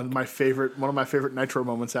next week. One of my favorite Nitro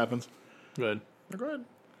moments happens. Good. Go ahead.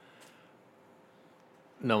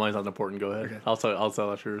 No, mine's not important. Go ahead. Okay. I'll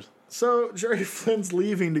tell us yours. So Jerry Flynn's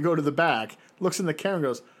leaving to go to the back, looks in the camera and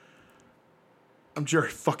goes, "I'm Jerry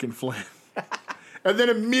fucking Flynn." And then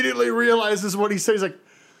immediately realizes what he says. He's like,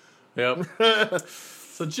 Yep.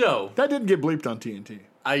 So, Joe, that didn't get bleeped on TNT.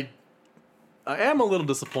 I am a little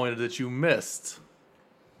disappointed that you missed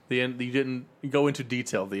the end. You didn't go into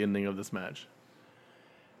detail the ending of this match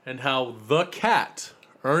and how the cat,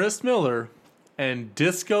 Ernest Miller, and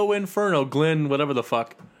Disco Inferno, Glenn, whatever the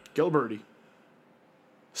fuck, Gilberty.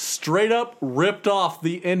 straight up ripped off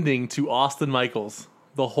the ending to Austin Michaels.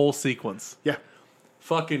 The whole sequence. Yeah.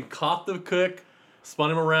 Fucking caught the kick, spun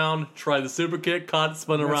him around, tried the super kick, caught,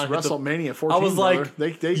 spun That's around. hit the- WrestleMania 14. I was brother.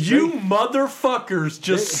 like, you motherfuckers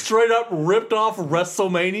just straight up ripped off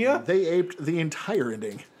WrestleMania? They aped the entire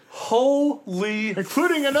ending. Holy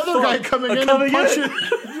Including another fuck. guy coming in and Coming in.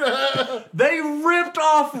 punching. They ripped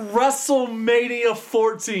off WrestleMania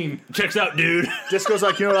 14. Checks out, dude. Disco's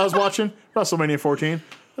like, you know what I was watching? WrestleMania 14.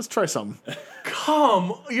 Let's try something.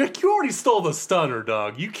 You already stole the stunner,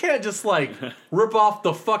 dog. You can't just like rip off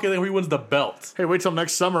the fucking thing where he wins the belt. Hey, wait till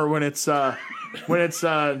next summer when it's the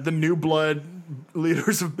new blood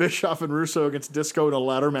leaders of Bischoff and Russo against Disco in a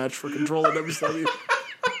ladder match for control of WCW.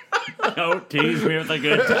 Don't tease me with a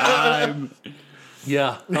good time.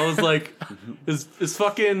 Yeah, I was like, is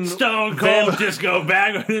fucking Stone Cold Disco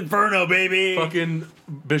back with Inferno, baby. fucking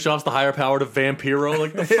Bischoff's the higher power to Vampiro?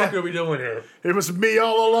 Like, the fuck are we doing here? It was me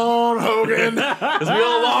all along, Hogan. Is we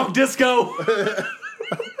all along Disco?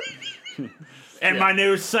 And my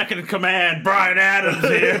new second in command, Brian Adams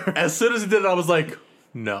here. As soon as he did it, I was like,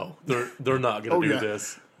 no, they're not gonna do yeah.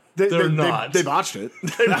 this. They, They're they- not. They botched it.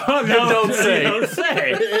 Oh, no, Don't say. Don't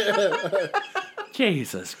say.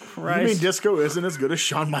 Jesus You mean Christ. Disco isn't as good as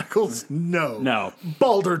Shawn Michaels? No. No.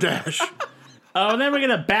 Balderdash. Oh, and then we're going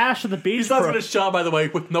to bash the beach He's not pro. gonna shot, by the way,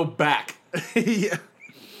 with no back. Yeah.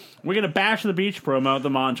 We're going to bash the beach promo, the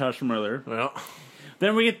montage from earlier. Well,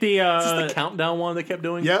 Then we get the... is this the countdown one they kept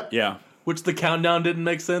doing? Yep. yeah. Which the countdown didn't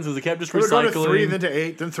make sense because they kept just We're going to recycling. 3, then to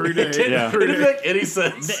 8, then 3 to 8. Yeah. It didn't make any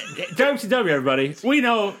sense. WCW, everybody. We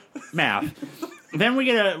know math. Then we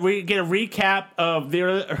get a recap of the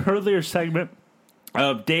earlier segment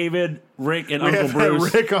of David, Rick, and We Uncle haven't had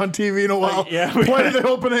Bruce. Rick on TV in a while. yeah, we Play the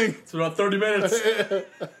opening. It's about 30 minutes.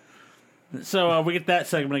 So we get that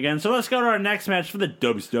segment again. So let's go to our next match for the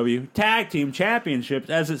WCW Tag Team Championships,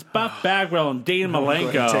 as it's Buff Bagwell and Dean Go ahead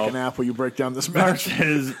and take a Malenko nap while you break down this match.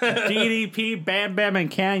 versus DDP, Bam Bam, and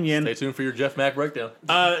Canyon. Stay tuned for your Jeff Mack breakdown.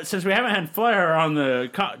 Since we haven't had Flair on the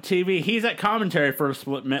TV, he's at commentary for a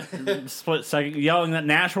split second, yelling that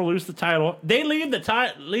Nash will lose the title. They leave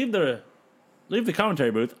the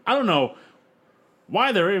commentary booth. I don't know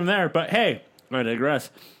why they're even there, but hey, I digress.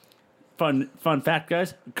 Fun fact,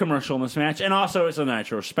 guys. Commercial in this match, and also it's a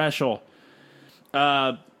Nitro special.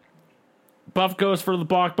 Buff goes for the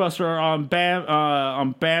blockbuster on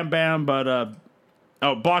Bam Bam, but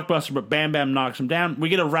blockbuster, but Bam Bam knocks him down. We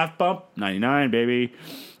get a ref bump, 99, baby.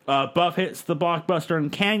 Buff hits the blockbuster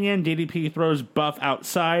and Canyon. DDP throws Buff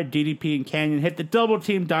outside. DDP and Canyon hit the double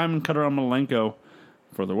team Diamond Cutter on Malenko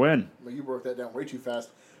for the win. Well, you broke that down way too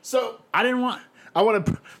fast. So I want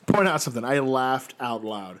to point out something. I laughed out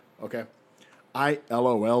loud. Okay, I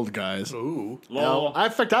LOL'd, guys. Ooh.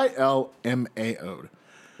 In fact, I LMAO'd.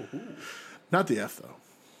 Not the F though.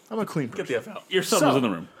 I'm a clean Get person. the F out. Your son was in the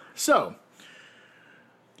room. So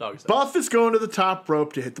Doggy style. Buff is going to the top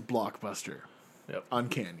rope to hit the blockbuster Yep. on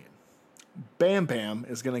Canyon. Bam Bam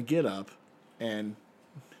is going to get up and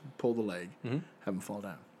pull the leg, have him fall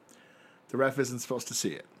down. The ref isn't supposed to see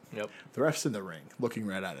it. Yep. The ref's in the ring, looking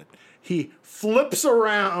right at it. He flips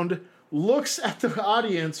around, looks at the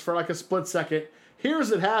audience for like a split second,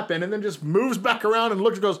 hears it happen, and then just moves back around and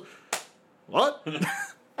looks and goes, "What?"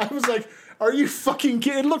 I was like, "Are you fucking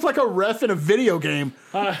kidding?" It looked like a ref in a video game.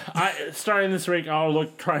 Starting this week, I'll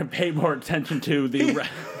try and pay more attention to the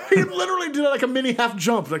ref. He literally did like a mini half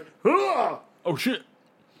jump, like, "Ugh!" Oh shit!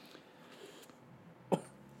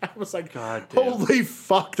 I was like, God damn. "Holy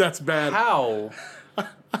fuck, that's bad." How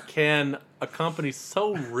can a company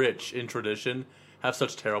so rich in tradition have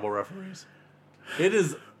such terrible referees? It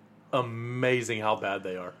is amazing how bad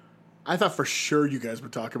they are. I thought for sure you guys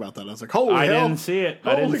would talk about that. I was like, "Holy I hell!" didn't see it.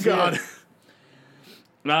 I Holy didn't see God! it.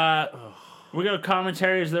 We go to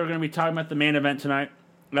commentaries. They're going to be talking about the main event tonight.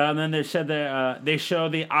 And then they said that they show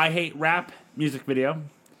the "I Hate Rap" music video.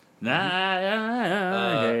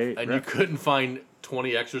 I hate And rap. you couldn't find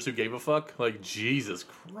 20 extras who gave a fuck? Like, Jesus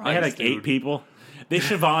Christ. I had like dude. 8 people. They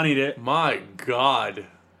Shivani'd it. My God.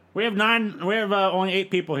 We have 9. We have only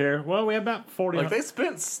 8 people here. Well, we have about 40. Like,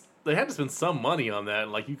 they had to spend some money on that.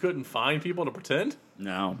 Like, you couldn't find people to pretend?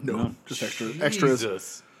 No. Just extras.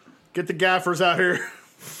 Jesus. Get the gaffers out here.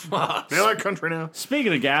 Fuck. They like country now.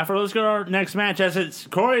 Speaking of Gaffer, let's go to our next match, as it's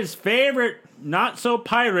Corey's favorite, not so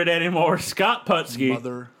pirate anymore, Scott Putski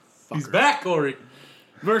Motherfucker. He's back, Corey.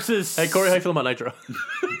 versus Hey, Corey, how you feel about Nitro?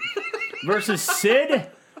 versus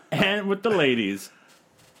Sid and with the ladies.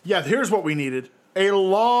 Yeah, here's what we needed: a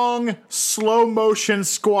long, slow motion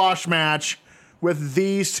squash match with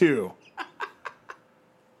these two.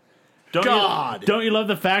 God. Don't you love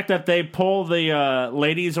the fact that they pull the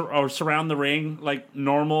ladies or surround the ring like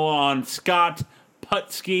normal on Scott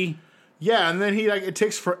Putski? Yeah, and then it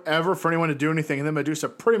takes forever for anyone to do anything, and then Medusa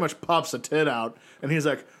pretty much pops a tit out, and he's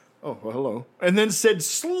like, "Oh, well, hello." And then Sid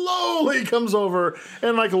slowly comes over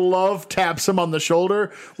and love taps him on the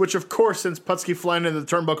shoulder, which of course sends Putski flying into the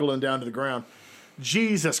turnbuckle and down to the ground.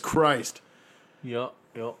 Jesus Christ. Yup.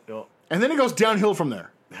 And then it goes downhill from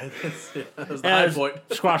there. That was the high As point.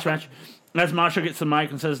 squash match. As Macho gets the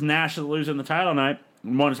mic and says Nash is losing the title night.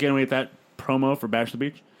 Once again, we get that promo for Bash the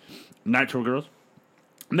Beach. Nitro Girls.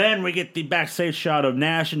 Then we get the backstage shot of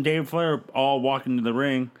Nash and Dave Flair all walking to the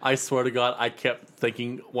ring. I swear to God, I kept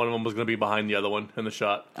thinking one of them was going to be behind the other one in the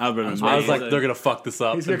shot. I was I was like, they're going to fuck this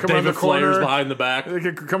up. He's gonna And come around David the corner. Flair's behind the back, They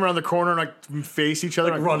could come around the corner and face each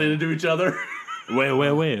other, run into each other. Well.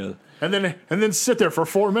 and then sit there for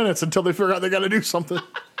 4 minutes until they figure out they got to do something.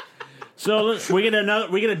 So we get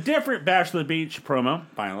a different Bash to the Beach promo,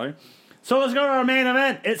 finally. So let's go to our main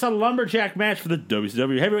event. It's a lumberjack match for the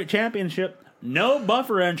WCW Heavyweight Championship. No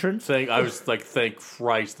buffer entrance. I was like, thank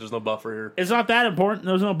Christ, there's no buffer here. It's not that important.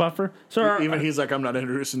 There's no buffer. So Even he's like, "I'm not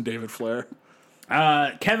introducing David Flair."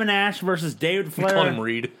 Kevin Nash versus David Call him Flair.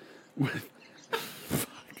 Reed.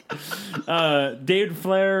 David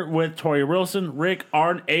Flair with Tori Wilson, Rick,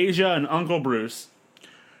 Arn, Asia, and Uncle Bruce.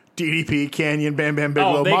 DDP, Canyon, Bam Bam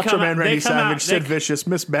Bigelow, they Macho come Man out- Randy they come out- Savage, they- Sid Vicious,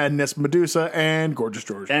 Miss Badness, Medusa, and Gorgeous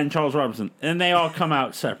George. And Charles Robinson. And they all come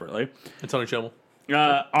out separately. And Tony Schimmel.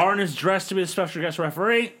 Arn is dressed to be a special guest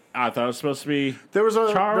referee. I thought it was supposed to be There was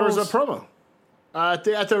a Charles- promo at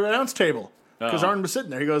the announce table because Oh. Arn was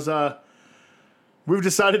sitting there. He goes, "We've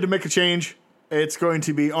decided to make a change. It's going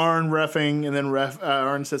to be Arn reffing, and then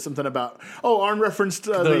Arn says something about Arn referenced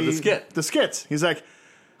the skit. The skits. He's like,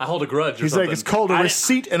 I hold a grudge. Or he's something. like, it's called a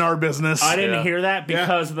receipt in our business. I didn't Yeah. hear that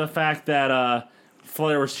because of the fact that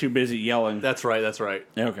Flair was too busy yelling. That's right. That's right.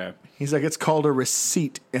 Okay. He's like, it's called a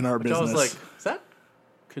receipt in our business. I was like, is that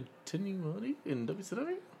continuity in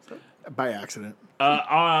WCW? By accident.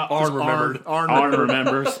 Arn remembered. Arn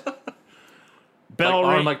remembers. Bell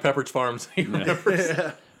Arn ring. like Pepperidge Farms. He remembers.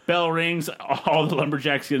 Bell rings. All the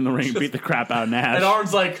lumberjacks get in the ring, beat the crap out of Nash. And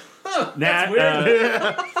Arn's like, that's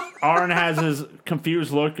weird. Arn has his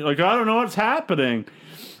confused look, like I don't know what's happening.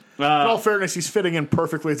 In all fairness, he's fitting in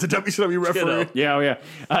perfectly as a WCW referee. Yeah,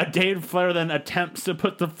 Dave Flair then attempts to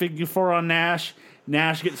put the figure 4 on Nash.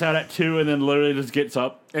 Nash gets out at 2 and then literally just gets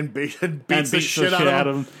up Beats and the shit out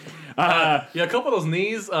of him. him. Yeah, a couple of those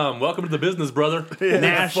knees. Welcome to the business, brother.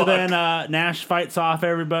 Nash then Nash fights off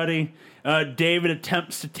everybody. David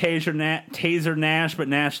attempts to taser Nash, but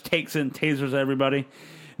Nash takes it and tasers everybody.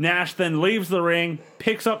 Nash then leaves the ring,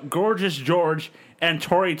 picks up Gorgeous George, and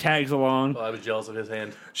Tori tags along. Oh, I was jealous of his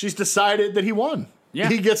hand. She's decided that he won. Yeah.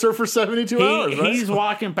 He gets her for 72 hours. Right? He's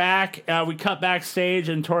walking back. We cut backstage,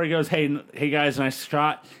 and Tori goes, hey guys, nice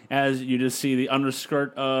shot. As you just see the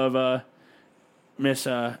underskirt of Miss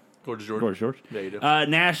Gorgeous George. Gorgeous George. Yeah, you do.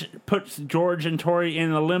 Nash puts George and Tori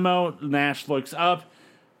in the limo. Nash looks up.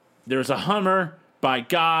 There's a Hummer. By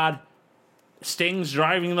God. Sting's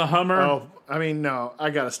driving the Hummer. Oh, I mean, no, I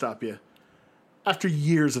gotta stop you. After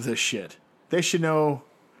years of this shit, they should know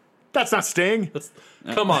that's not Sting.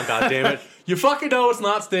 Come on, goddammit. You fucking know it's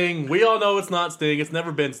not Sting. We all know it's not Sting. It's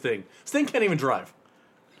never been Sting. Sting can't even drive.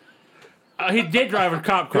 He did drive a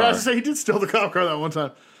cop Yeah, I car. was to say he did steal the cop car that one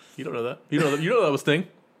time. You don't know that. You know that was Sting.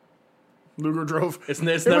 Luger drove. It's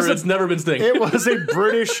was never been Sting. It was a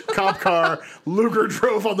British cop car. Luger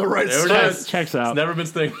drove on the right There it side. is. Checks It's out. never been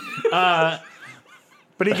Sting.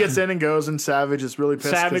 But he gets in and goes, and Savage is really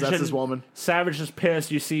pissed because that's and- his woman. Savage is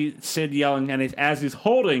pissed. You see Sid yelling, and as he's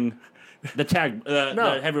holding the tag,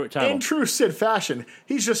 the heavyweight title. In true Sid fashion,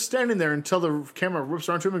 he's just standing there until the camera whips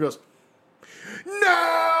around to him and goes,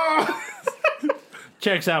 "No!"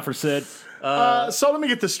 Checks out for Sid. So let me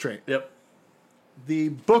get this straight. Yep. The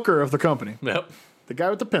booker of the company, Yep. the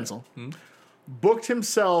guy with the pencil, booked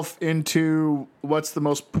himself into what's the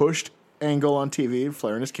most pushed angle on TV,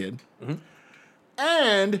 Flair and his kid,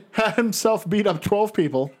 and had himself beat up 12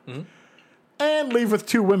 people and leave with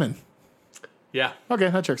 2 women. Yeah. Okay,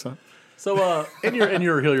 that checks out. So in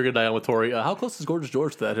your hill you're gonna die on with Tori. How close is Gorgeous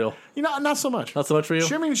George to that hill? You know, not so much. Not so much for you.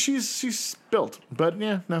 I mean, she's built, but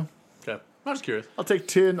yeah, no. Okay. I'm just curious. I'll take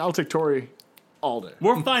 10. I'll take Tori all day.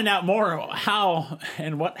 We'll find out more how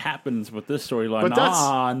and what happens with this storyline. But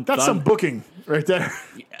that's some booking right there.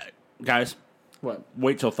 guys. What?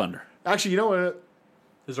 Wait till Thunder. Actually, you know what?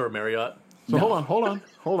 Is there a Marriott? So hold on.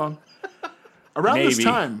 Around this Maybe.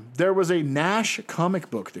 time, there was a Nash comic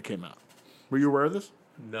book that came out. Were you aware of this?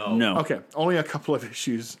 No. Okay, only a couple of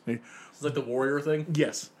issues. It's like the Warrior thing.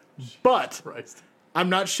 Yes, but Christ. I'm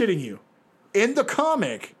not shitting you. In the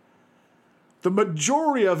comic, the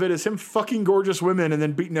majority of it is him fucking gorgeous women and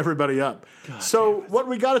then beating everybody up. So what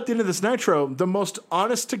we got at the end of this Nitro, the most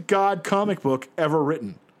honest to God comic book ever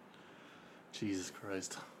written. Jesus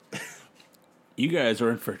Christ. You guys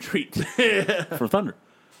are in for a treat for Thunder.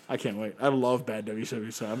 I can't wait. I love bad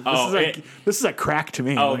WCW. So this is a crack to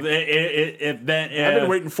me. Oh, Like, if that I've been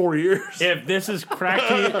waiting 4 years. if this is crack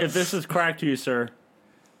to you, sir,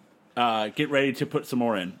 get ready to put some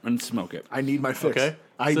more in and smoke it. I need my fix. Okay.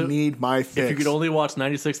 I So, need my fix. If you could only watch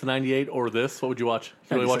 96 to 98 or this, what would you watch? You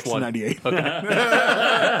could only watch 96 to one.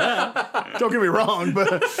 98. Don't get me wrong, but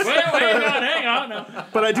hang on. No.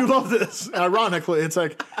 but I do love this. Ironically, it's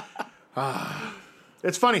like,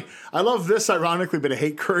 it's funny. I love this ironically, but I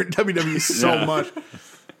hate current WWE so Yeah. much.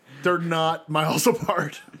 They're not miles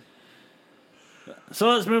apart. So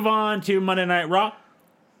let's move on to Monday Night Raw.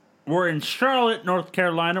 We're in Charlotte, North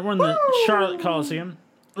Carolina. We're in the Charlotte Coliseum.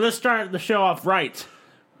 Let's start the show off right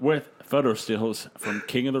with photo stills from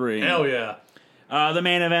King of the Ring. Hell yeah. The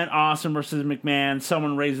main event, Austin versus McMahon.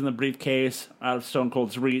 Someone raising the briefcase out of Stone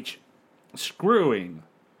Cold's reach. Screwing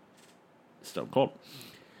Stone Cold.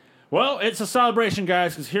 Well, it's a celebration,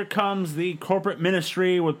 guys, because here comes the corporate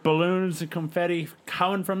ministry with balloons and confetti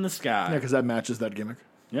coming from the sky. Yeah, because that matches that gimmick.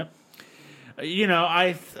 Yep. You know,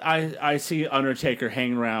 I see Undertaker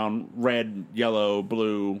hanging around red, yellow,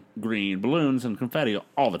 blue, green balloons and confetti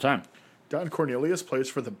all the time. Don Cornelius plays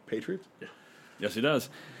for the Patriots. Yes, he does.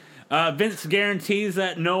 Vince guarantees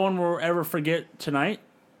that no one will ever forget tonight.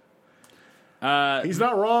 He's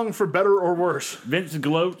not wrong for better or worse. Vince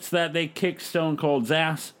gloats that they kicked Stone Cold's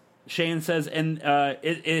ass. Shane says, and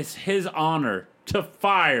it is his honor to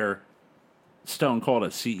fire Stone Cold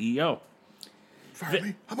as CEO. Fire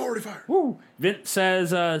me. I'm already fired. Woo. Vince says,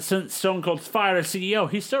 since Stone Cold's fired as CEO,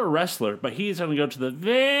 he's still a wrestler, but he's going to go to the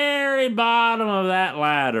very bottom of that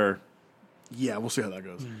ladder. Yeah, we'll see how that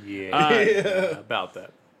goes. Yeah, about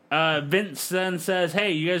that. Vince then says,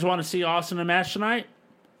 hey, you guys want to see Austin in a match tonight?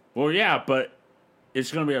 Well, yeah, but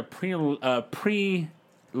it's going to be a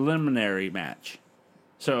preliminary match.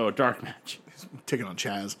 So, a dark match. Taking on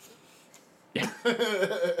Chaz.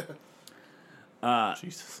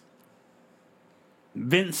 Jesus.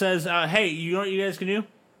 Vince says, hey, you know what you guys can do?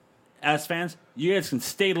 As fans, you guys can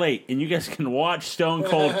stay late and you guys can watch Stone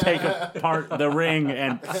Cold take apart the ring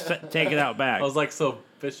and take it out back. I was like, so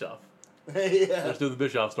Bischoff. Let's do the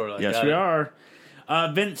Bischoff storyline. Yes, we are.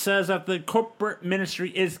 Vince says that the corporate ministry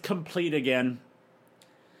is complete again.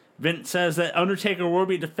 Vince says that Undertaker will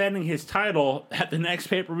be defending his title at the next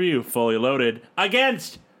pay-per-view, Fully Loaded,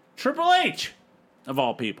 against Triple H, of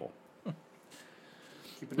all people.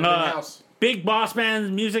 Keep it in the house. Big Boss Man's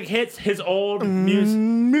music hits his old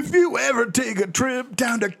music. If you ever take a trip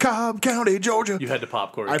down to Cobb County, Georgia. You had to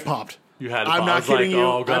pop, Corey. I popped. You had to I'm pop. not I was kidding like, you.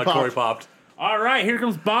 oh, I God, popped. Corey popped. All right, here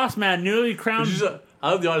comes Boss Man, newly crowned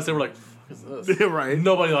I love the audience. They were like, what is this? Right.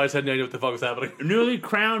 Nobody in the audience had any idea what the fuck was happening. newly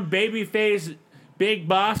crowned babyface Big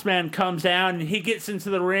Boss Man comes down and he gets into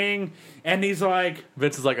the ring and he's like,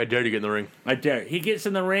 Vince is like, I dare you to get in the ring. I dare. He gets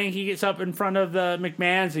in the ring, he gets up in front of the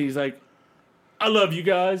McMahons and he's like, I love you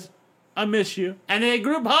guys. I miss you. And they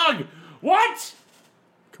group hug. What?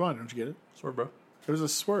 Come on, don't you get it? Swear, bro. It was a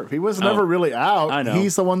swerve. He was never really out. I know.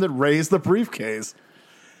 He's the one that raised the briefcase.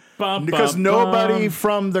 Bum, Because bum, nobody bum.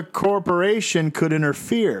 from the corporation could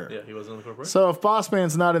interfere. Yeah, he wasn't in the corporation. So if Boss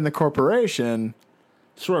Man's not in the corporation,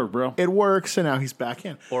 Swerve, bro. it works, and now he's back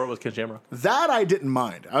in. Or it was Ken Shamrock. That I didn't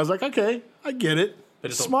mind. I was like, okay, I get it. They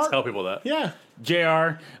just Smart. don't tell people that. Yeah.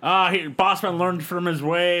 JR. Boss Man learned from his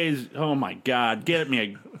ways. Oh my God. Get me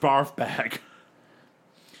a barf bag.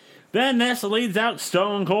 Then this leads out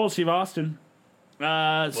Stone Cold Steve Austin.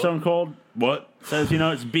 Stone Cold, what? Says,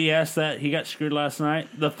 it's BS that he got screwed last night.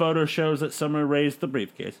 The photo shows that someone raised the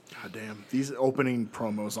briefcase. God damn. These opening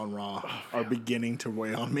promos on Raw are beginning to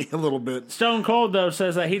weigh on me a little bit. Stone Cold, though,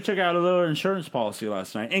 says that he took out a little insurance policy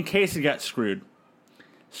last night in case he got screwed.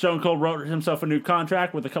 Stone Cold wrote himself a new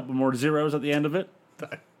contract with a couple more zeros at the end of it.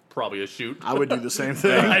 Probably a shoot. I would do the same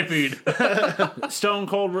thing. High feed. Stone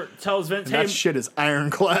Cold tells Vince, That shit is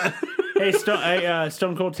ironclad.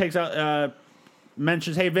 Stone Cold takes out,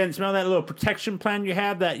 mentions, hey, Vince, remember that little protection plan you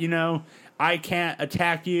had that, I can't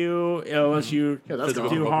attack you unless you that's do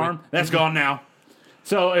gone. harm? That's gone now.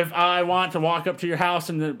 So if I want to walk up to your house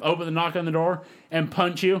and then open the knock on the door and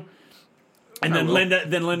punch you, and then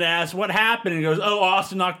Linda asks, what happened? And he goes, oh,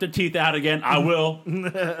 Austin knocked the teeth out again. I will.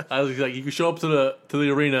 I was like, you can show up to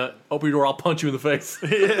the arena, open your door, I'll punch you in the face.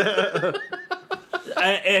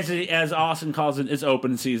 As Austin calls it, it's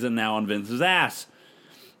open season now on Vince's ass.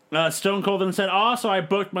 Stone Cold then said, also, I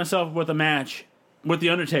booked myself with a match with The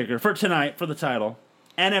Undertaker for tonight for the title.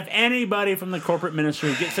 And if anybody from the corporate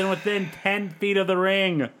ministry gets in within 10 feet of the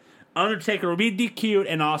ring, Undertaker will be DQ'd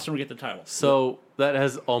and Austin will get the title. So that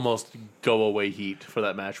has almost go away heat for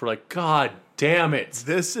that match. We're like, God damn it.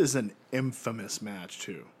 This is an infamous match,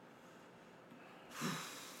 too.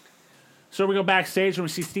 So we go backstage and we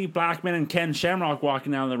see Steve Blackman and Ken Shamrock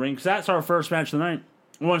walking down the ring because that's our first match of the night.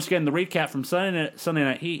 Once again, the recap from Sunday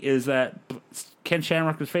Night Heat is that Ken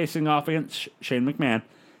Shamrock is facing off against Shane McMahon.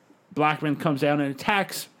 Blackman comes down and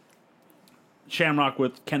attacks Shamrock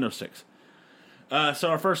with kendo sticks. So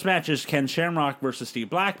our first match is Ken Shamrock versus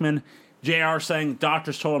Steve Blackman. JR saying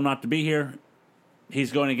doctors told him not to be here.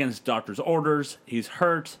 He's going against doctor's orders. He's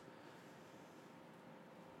hurt.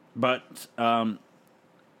 But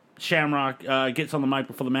Shamrock gets on the mic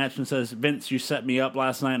before the match and says, Vince, you set me up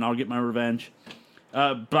last night and I'll get my revenge.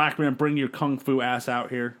 Blackman, bring your kung fu ass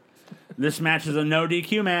out here. This match is a no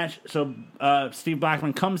DQ match. So Steve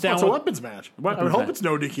Blackman comes down It's a weapons match. I Weapons would hope match. it's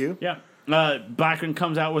no DQ. Yeah. Blackman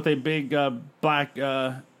comes out with a big black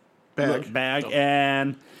bag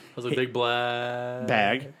and That was a big black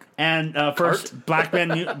bag. And first,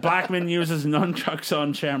 Blackman uses nunchucks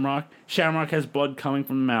on Shamrock. Shamrock has blood coming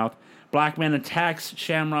from the mouth. Blackman attacks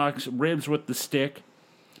Shamrock's ribs with the stick.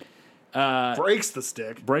 Breaks the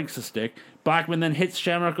stick. Breaks the stick. Blackman then hits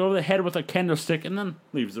Shamrock over the head with a kendo stick and then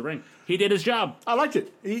leaves the ring. He did his job. I liked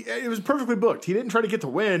it. It was perfectly booked. He didn't try to get the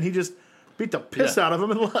win. He just beat the piss out of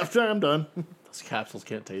him and left. I'm done. Those capsules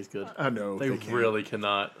can't taste good. I know. They can't. really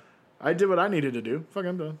cannot. I did what I needed to do. Fuck,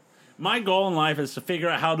 I'm done. My goal in life is to figure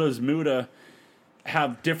out how does Muda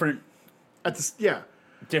have different... At the, yeah.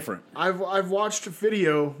 different. I've watched a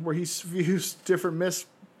video where he's used different myths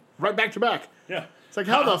right back to back. Yeah. It's like,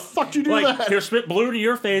 how the fuck do you do Like, that? he'll spit blue to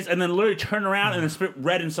your face and then literally turn around and then spit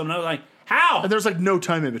red in someone else. Like, how? And there's like no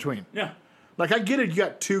time in between. Yeah. Like, I get it, you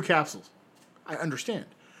got 2 capsules. I understand.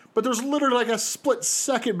 But there's literally like a split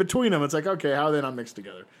second between them. It's like, okay, how are they not mixed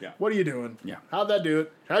together? Yeah. What are you doing? Yeah. How'd that do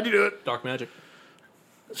it? How'd you do it? Dark magic.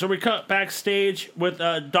 So we cut backstage with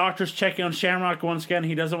doctors checking on Shamrock once again.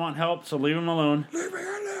 He doesn't want help, so leave him alone. Leave me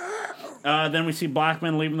alone. Then we see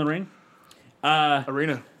Blackman leaving the ring.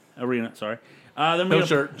 Arena. Sorry. Then we No get a-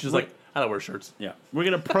 shirt. She's like, I don't wear shirts. Yeah. We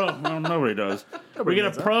get a well, nobody does. Nobody we get a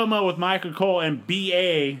does that. promo with Michael Cole and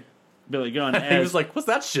B.A. Billy Gunn. He as- was like, what's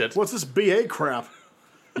that shit? What's this BA crap?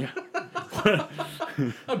 A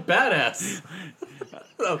badass.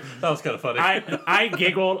 that was kind of funny. I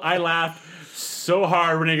giggled. I laughed so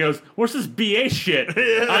hard when he goes, "What's this BA shit?"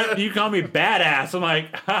 You call me badass. I'm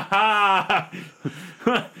like, ha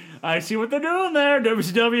ha. I see what they're doing there,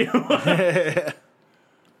 WCW.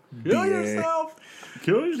 Kill yourself.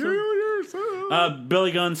 Kill yourself.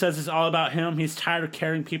 Billy Gunn says it's all about him. He's tired of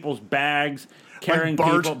carrying people's bags, carrying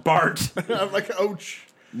Bart. people. Bart, I'm like, ouch.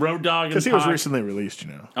 Road Dogg, and Because he was Pac. recently released, you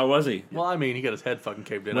know. Oh, was he? Well, I mean, he got his head fucking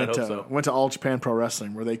caved in. I hope so. Went to All Japan Pro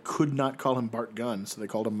Wrestling, where they could not call him Bart Gunn, so they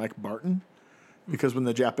called him Mike Barton. Because when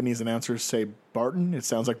the Japanese announcers say Barton, it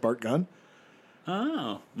sounds like Bart Gunn.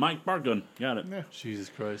 Oh, Mike Bargun. Got it. Yeah. Jesus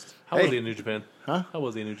Christ. How Hey. was he in New Japan? Huh? How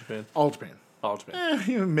was he in New Japan? All Japan. All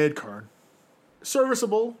Japan. Mid card.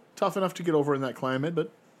 Serviceable, tough enough to get over in that climate,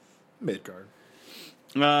 but mid card.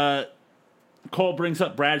 Cole brings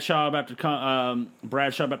up Bradshaw about to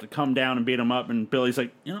come down and beat him up, and Billy's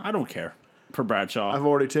like, I don't care for Bradshaw. I've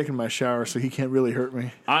already taken my shower, so he can't really hurt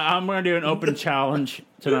me. I'm going to do an open challenge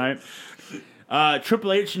tonight.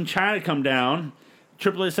 Triple H and China come down.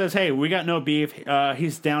 Triple H says, "Hey, we got no beef.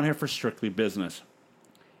 He's down here for strictly business.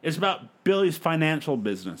 It's about Billy's financial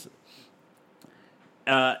business."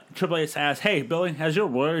 Triple H asks, "Hey, Billy, has your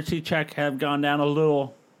royalty check have gone down a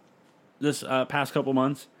little this past couple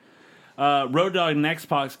months?" Road Dogg and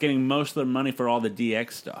X-Pac's getting most of their money for all the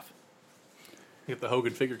DX stuff. Get the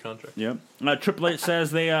Hogan figure contract. Yep. Triple H says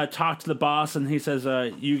they talked to the boss, and he says,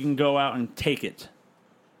 "You can go out and take it."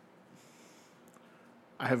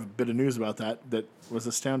 I have a bit of news about that was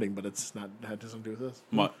astounding, but it's not had nothing to do with this.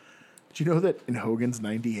 What? Did you know that in Hogan's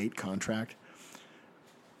 '98 contract,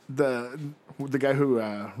 the guy who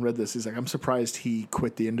read this, he's like, I'm surprised he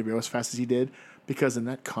quit the NWO as fast as he did, because in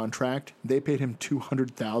that contract they paid him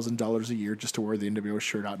 $200,000 a year just to wear the NWO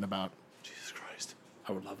shirt out and about. Jesus Christ.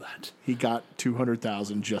 I would love that. He got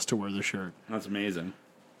 $200,000 just to wear the shirt. That's amazing.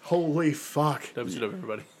 Holy fuck! WCW,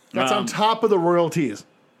 everybody. That's on top of the royalties.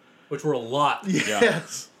 Which were a lot.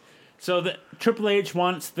 Yes. So the Triple H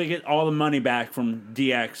wants to get all the money back from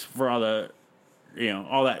DX for all the,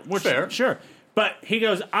 all that. Which, Fair. Sure. But he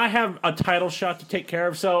goes, I have a title shot to take care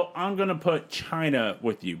of, so I'm going to put China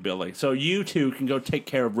with you, Billy. So you two can go take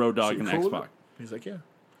care of Road Dogg and Cool with X-Pac. it? He's like, yeah.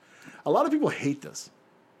 A lot of people hate this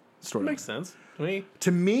storyline. Makes sense. To me,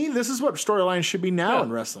 To me, this is what storylines should be now Yeah. in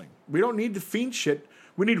wrestling. We don't need the fiend shit.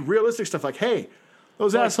 We need realistic stuff like, hey,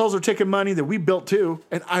 those assholes are taking money that we built too,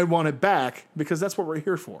 and I want it back because that's what we're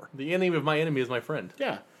here for. the enemy of my enemy is my friend.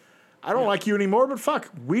 Yeah. I don't like you anymore, but fuck,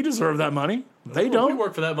 we deserve that money. They We don't.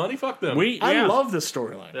 work for that money. Fuck them. I love this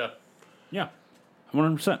storyline. Yeah.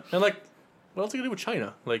 100%. And like, what else are you gonna do with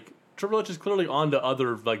China? Like, Triple H is clearly on to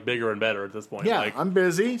other like bigger and better at this point. Yeah, Like, I'm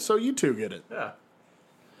busy, so you two get it. yeah.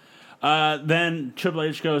 Then Triple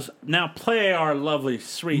H goes, now play our lovely,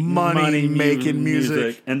 sweet Money-making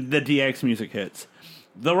music. And the DX music hits.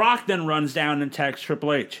 The Rock then runs down and attacks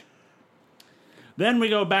Triple H. Then we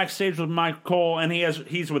go backstage with Mike Cole, and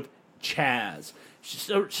he's with Chaz.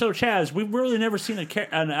 So Chaz, we've really never seen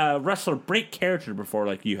a wrestler break character before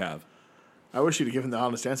like you have. I wish you'd have given the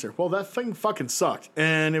honest answer. Well, that thing fucking sucked,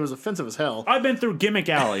 and it was offensive as hell. I've been through Gimmick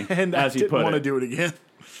Alley, And I as he didn't put want to it. do it again.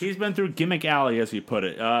 He's been through Gimmick Alley, as he put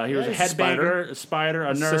it. He was a he's a headbanger, a spider,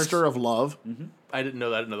 a nurse. Sister of Love. I didn't know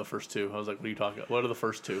that. I didn't know the first two. I was like, what are you talking about? What are the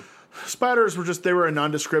first two? Spiders were they were a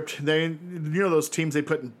nondescript. Those teams they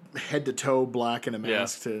put in head to toe black and a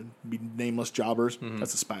mask to be nameless jobbers.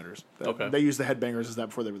 That's the Spiders. Okay. They used the Headbangers as that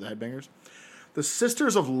before they were the Headbangers. The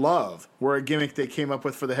Sisters of Love were a gimmick they came up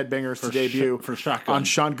with for the Headbangers to debut for Shotgun. on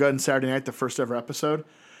Shotgun Saturday Night, the first ever episode.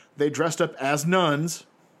 They dressed up as nuns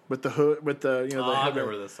with the hood, with the the I headband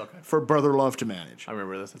remember this. Okay. for Brother Love to manage. I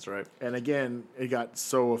remember this. That's right. And again, it got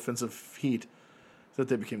so offensive heat that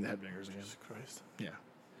they became the Headbangers again. Jesus Christ. Yeah.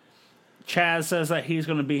 Chaz says that he's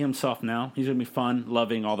going to be himself now. He's going to be fun,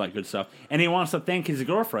 loving, all that good stuff. And he wants to thank his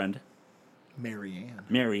girlfriend, Marianne.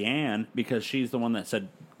 Marianne, because she's the one that said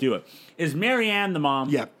do it. Is Marianne the mom?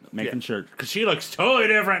 Yeah. Making Yeah. sure. Because she looks totally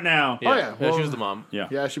different now. Yeah. Oh, yeah. Well, Well, she was the mom. Yeah.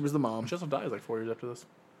 Yeah, she was the mom. She also dies like 4 years after this.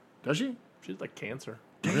 Does she? She's like cancer.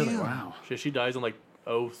 Really? Wow. She dies in like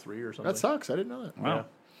 03 or something. That sucks. I didn't know that. Wow. Yeah.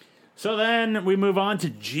 So then we move on to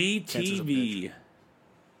Cancer's a GTV.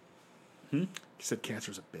 He said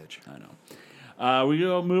cancer's a bitch. I know. We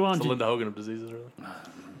go move on It's the to Linda Hogan of diseases, really.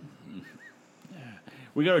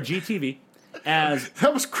 we go to GTV as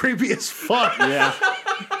That was creepy as fuck. yeah.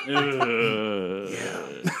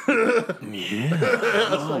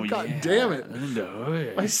 Oh, God damn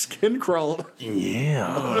it. My skin crawled.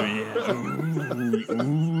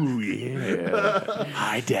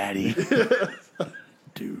 Hi, Daddy.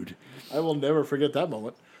 Dude. I will never forget that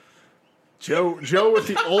moment. Joe with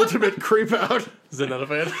the ultimate creep out. Is that not a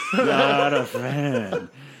fan? Not a fan.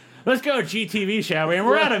 Let's go to GTV, shall we? And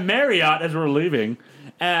we're at a Marriott as we're leaving.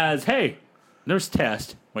 As, hey, there's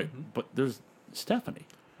Test. Wait, but there's Stephanie.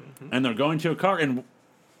 And they're going to a car and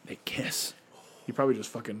they kiss. He probably just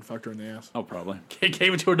fucking fucked her in the ass. Oh, probably. It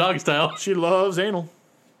came into her doggy style. She loves anal.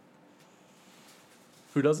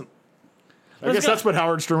 Who doesn't? I guess that's what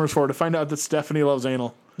Howard Stern's for, to find out that Stephanie loves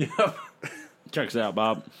anal. Yeah. Check us out,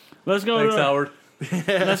 Bob. Let's go. Thanks, to, Howard.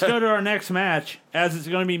 let's go to our next match, as it's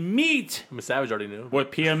going to be Meat Miss Savage already knew.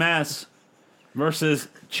 with PMS versus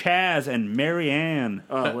Chaz and Marianne.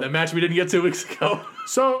 That match we didn't get 2 weeks ago.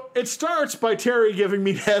 So it starts by Terry giving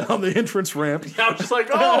me head on the entrance ramp I was just like,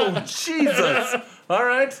 oh, Jesus. All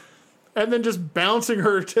right. and then just bouncing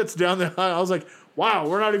her tits down the aisle. I was like, wow,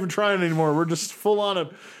 we're not even trying anymore. We're just full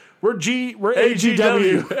on we're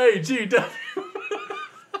AGW. AGW.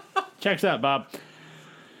 Check us out, Bob.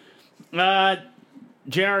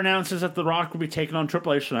 JR announces that The Rock will be taking on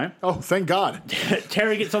Triple H tonight. Oh, thank God.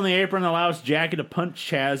 Terry gets on the apron and allows Jackie to punch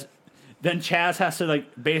Chaz. Then Chaz has to,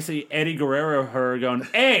 basically Eddie Guerrero her going,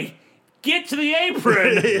 hey, get to the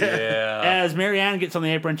apron! Yeah. As Marianne gets on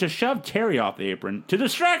the apron to shove Terry off the apron to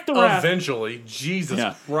distract the ref. Eventually. Jesus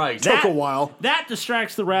Yeah. Christ. Took a while. That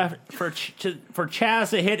distracts the ref for Chaz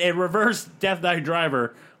to hit a reverse Death Dive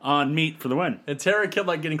driver on Meat for the win. And Terry kept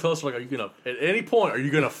getting closer. Like, are you gonna at any point? Are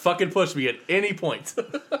you gonna fucking push me at any point?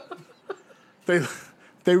 They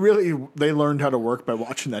learned how to work by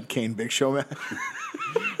watching that Kane Big Show match.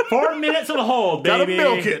 4 minutes of the hold, baby.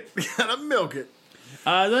 Gotta milk it. Gotta milk it.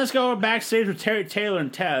 Let's go backstage with Terry Taylor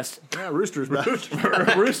and Test. Yeah, Rooster's back.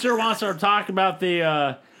 Rooster wants to talk about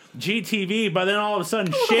the GTV, but then all of a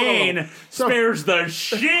sudden Shane spares the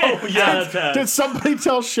shit out of Test. Did somebody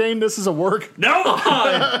tell Shane this is a work? No!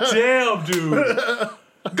 God damn, dude.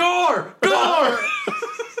 Gore!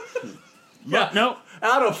 Yeah. No.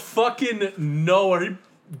 Out of fucking nowhere.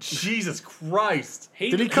 Jesus Christ.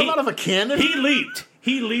 Did he come out of a cannon? He leaped.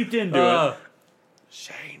 He leaped into it.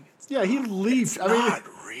 Shane. Yeah, he leaped. I mean,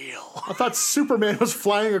 Real. I thought Superman was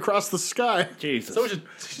flying across the sky. Jesus. So we should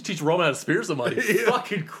teach Roman how to spear somebody.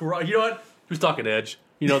 Fucking Christ. You know what? Who's talking Edge?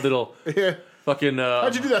 You know, that'll Yeah. fucking.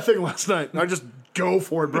 How'd you do that thing last night? I just go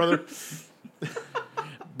for it, brother.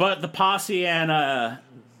 But the posse and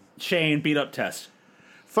Shane beat up Test.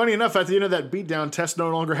 Funny enough, at the end of that beatdown, Test no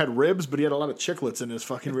longer had ribs, but he had a lot of chiclets in his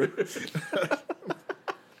fucking ribs.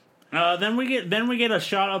 Then we get a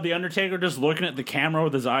shot of the Undertaker just looking at the camera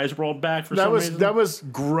with his eyes rolled back for some reason. That was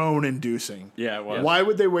groan inducing. Yeah, it was. Why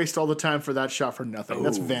would they waste all the time for that shot for nothing?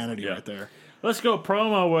 That's vanity yeah. right there. Let's go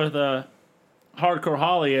promo with Hardcore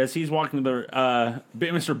Holly as he's walking the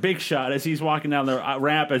Mr. Big Shot as he's walking down the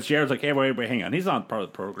ramp as Jared's like, hey, wait, hang on. He's not part of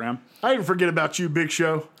the program. I didn't forget about you, Big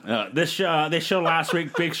Show. They showed last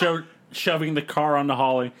week Big Show shoving the car onto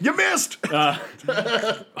Holly. You missed!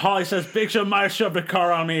 Holly says, Big Show might have shoved a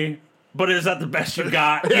car on me, but is that the best you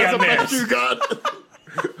got? That's Yeah, the best miss. you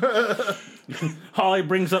got. Holly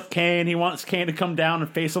brings up Kane. He wants Kane to come down and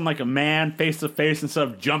face him like a man, face to face, instead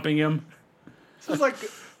of jumping him. This is like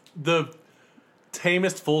the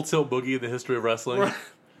tamest full tilt boogie in the history of wrestling.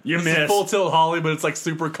 You This is missed. full tilt Holly, but it's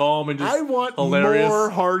super calm and just I want hilarious.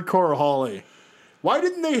 more Hardcore Holly. Why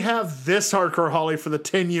didn't they have this Hardcore Holly for the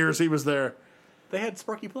 10 years he was there? They had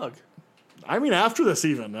Sparky Plug. I mean, after this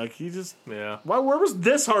even. Like, he just... Yeah. Where was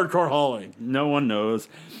this Hardcore Holly? No one knows.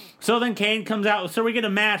 So then Kane comes out. So we get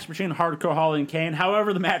a match between Hardcore Holly and Kane.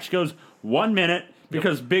 However, the match goes 1 minute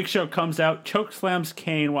because Big Show comes out, choke slams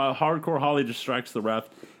Kane while Hardcore Holly distracts the ref.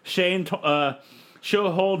 Show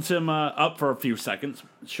holds him up for a few seconds,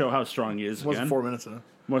 show how strong he is. Wasn't again. 4 minutes enough.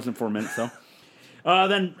 Wasn't 4 minutes though.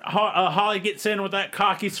 Then Holly gets in with that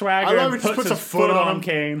cocky swagger I love and he just puts puts his a foot on him. him.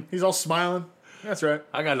 Kane. He's all smiling. That's right.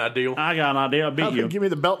 I got an idea. I got an idea. I'll beat you. Give me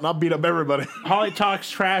the belt and I'll beat up everybody. Holly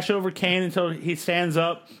talks trash over Kane until he stands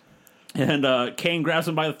up. And Kane grabs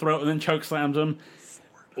him by the throat and then choke slams him.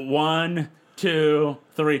 1, 2,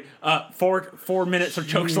 3. 4 minutes of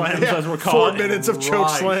choke slams as we're 4 called. minutes of choke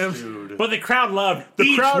slams. Dude. But the crowd loved The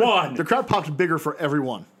each one. The crowd popped bigger for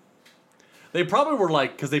everyone. They probably were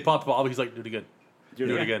like, because they popped Bobby, he's like, do it again.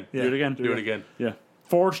 Do it again. Yeah. Do it again. Do it again. Yeah.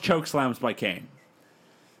 4 choke slams by Kane.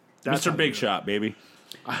 That's Mr. how Big you do it. Shot, baby.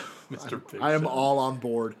 Mr. Big I am Shot. all on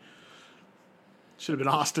board. Should have been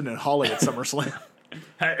Austin and Holly at SummerSlam.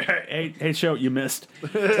 Hey, show, you missed.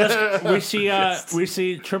 we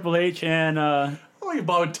see Triple H and Oh, you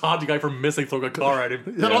Bob and Todd, the guy from Missing, throw a car at him.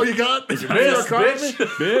 Is that all you got? Miss, bitch.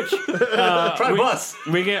 bitch. Try bus.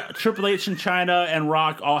 We get Triple H and China and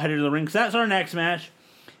Rock all headed to the ring. So that's our next match.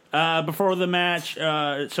 Before the match,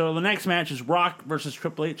 so the next match is Rock versus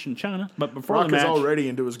Triple H and China. But before Rock the is match, already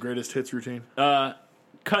into his greatest hits routine.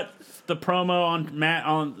 cuts the promo on Matt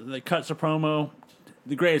on the cuts the promo.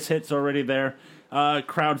 The greatest hits already there.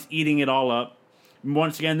 Crowd's eating it all up.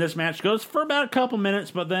 Once again, this match goes for about a couple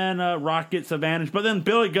minutes, but then Rock gets advantage. But then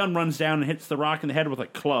Billy Gunn runs down and hits the Rock in the head with a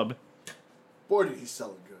club. Boy, did he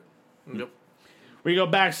sell it good. Yep. We go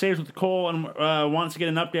backstage with Cole and wants to get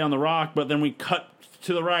an update on the Rock, but then we cut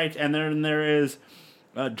to the right, and then there is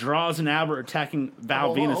Draws and Albert attacking Val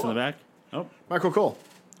Hold on, Venus hold in the on. back. Oh, Michael Cole.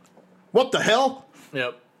 What the hell?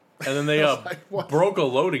 Yep. And then they like, what? broke a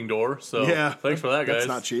loading door, so Yeah. thanks for that, guys. That's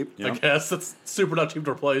not cheap. I guess that's super not cheap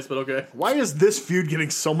to replace, but okay. Why is this feud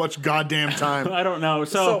getting so much goddamn time? I don't know.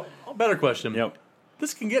 So, So, better question. yep.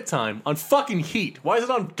 This can get time on fucking Heat. Why is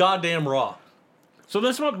it on goddamn Raw? So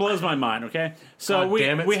this is what blows my mind, okay? So God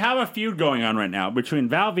damn it. we have a feud going on right now between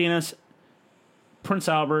Val Venus, Prince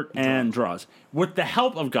Albert, and Draws. With the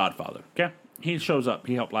help of Godfather, okay? He shows up.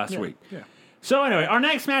 He helped last week. Yeah. So anyway, our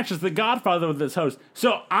next match is the Godfather with his host.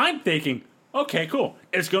 So I'm thinking, okay, cool.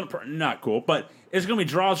 It's going to, not cool, but it's going to be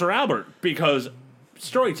Draws or Albert because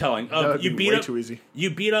storytelling. That would You be beat way up, too easy.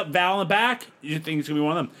 You beat up Val in the back, you think it's going to be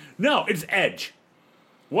one of them. No, it's Edge.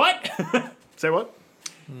 What? Say what?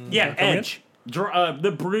 Yeah, Edge.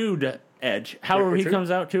 The Brood Edge. However he too?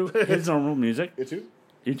 comes out to his normal music. You too?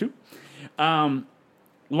 You too.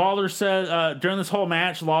 Lawler says during this whole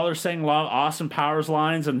match, Lawler sang a lot of Austin Powers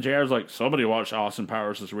lines, and JR's like, somebody watched Austin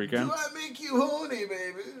Powers this weekend. I make you horny,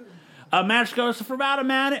 baby? A match goes for about a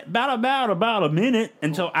minute, about a minute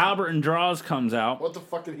until Albert and Draws comes out. What the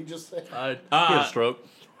fuck did he just say? I had a stroke.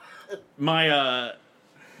 My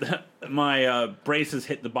my braces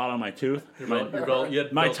hit the bottom of my tooth.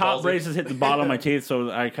 My top braces hit the bottom of my teeth, so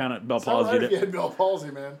I kind of Bell palsied If you it. had Bell palsy,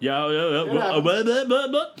 man. Yeah.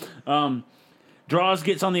 Draws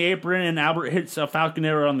gets on the apron, and Albert hits a Falcon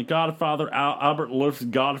Arrow on the Godfather. Albert lifts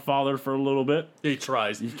Godfather for a little bit. He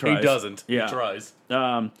tries. He tries. doesn't. Yeah. He tries.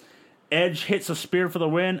 Edge hits a spear for the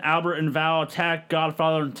win. Albert and Val attack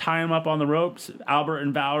Godfather and tie him up on the ropes. Albert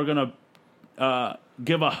and Val are going to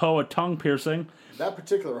give a hoe a tongue piercing. That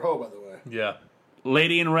particular hoe, by the way. Yeah.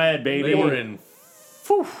 Lady in red, baby. They were in.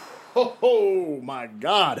 Oh my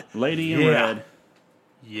God. Lady in Yeah. red.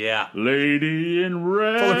 Yeah. Lady in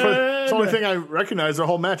red. It's the only thing I recognize the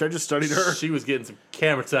whole match. I just studied her. She was getting some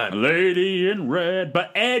camera time. Lady in red.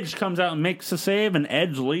 But Edge comes out and makes the save, and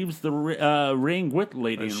Edge leaves the ring with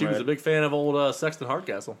Lady in She red. was a big fan of old Sexton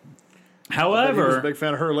Hardcastle. He was a However, big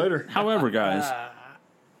fan of her later. guys,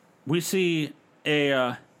 we see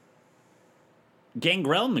a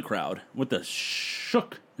Gangrel in the crowd with a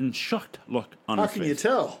shocked look on How his can face. you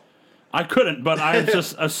tell? I couldn't, but I'm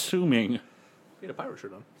just assuming. He had a pirate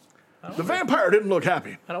shirt on. The vampire didn't look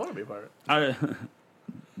happy. I don't want to be a pirate.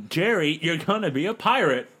 Jerry, you're gonna be a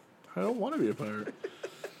pirate. I don't want to be a pirate.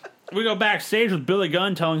 We go backstage with Billy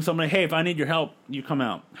Gunn telling somebody, "Hey, if I need your help, you come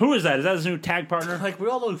out." Who is that? Is that his new tag partner? Like, we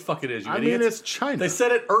all know who the fuck it is, you I idiots. mean, it's China. They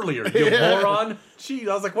said it earlier, you moron. Gee,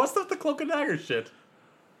 I was like, what's the cloak and dagger shit?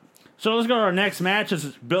 So let's go to our next match. This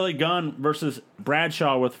is Billy Gunn versus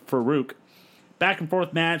Bradshaw with Farouk. Back and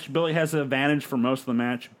forth match. Billy has the advantage for most of the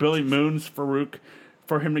match. Billy moons Farouk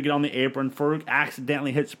for him to get on the apron. Farouk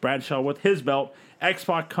accidentally hits Bradshaw with his belt.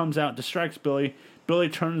 X-Pac comes out, distracts Billy. Billy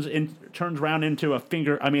turns around into a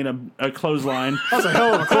clothesline. That's a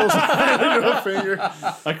hell of a close finger.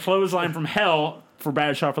 A clothesline from hell for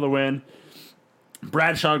Bradshaw for the win.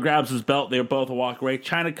 Bradshaw grabs his belt. They both walk away.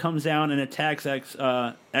 China comes down and attacks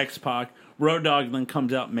X-Pac. Road Dogg then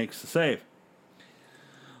comes out and makes the save.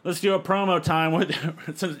 Let's do a promo time with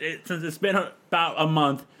since it's been about a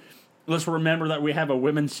month. Let's remember that we have a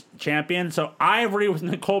women's champion. So Ivory with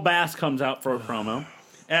Nicole Bass comes out for a promo.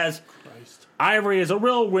 As Ivory is a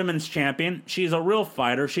real women's champion. She's a real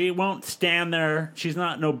fighter. She won't stand there. She's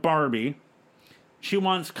not no Barbie. She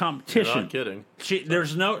wants competition. You're not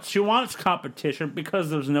kidding. She wants competition because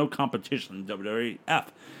there's no competition in WWF.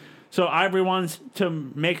 So Ivory wants to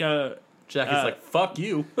make a Jackie's like, fuck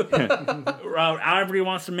you. Ivory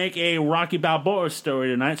wants to make a Rocky Balboa story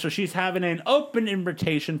tonight, so she's having an open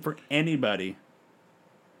invitation for anybody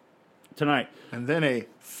tonight. And then a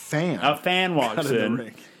fan walks out of the in.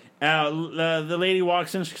 ring. The lady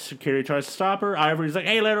walks in. Security tries to stop her. Ivory's like,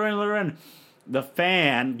 "Hey, let her in, let her in." The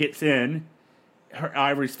fan gets in.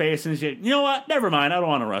 Ivory's face, and she's like, "You know what? Never mind. I don't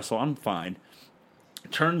want to wrestle. I'm fine."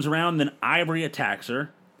 Turns around, then Ivory attacks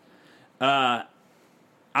her.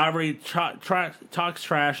 Ivory talks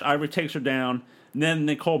trash. Ivory takes her down. And then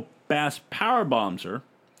Nicole Bass power bombs her.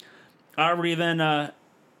 Ivory then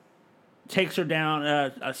takes her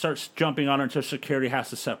down, starts jumping on her until security has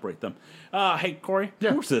to separate them. Hey, Corey,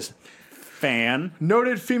 who's this fan?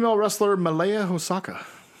 Noted female wrestler Malaya Hosaka,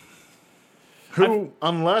 who,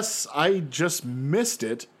 unless I just missed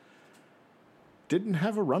it, didn't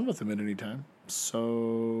have a run with him at any time.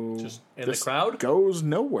 So Just in the crowd? goes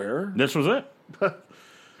nowhere. This was it.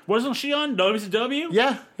 Wasn't she on WCW?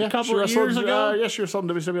 Yeah. A couple she of wrestled, years ago? yeah, she wrestled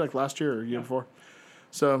in WCW like last year or year before.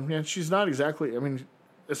 So, yeah, she's not exactly, I mean,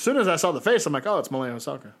 as soon as I saw the face, I'm like, oh, it's Malaya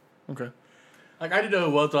Hosaka. Okay. Like, I didn't know who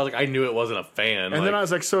it was, but I was like, I knew it wasn't a fan. And then I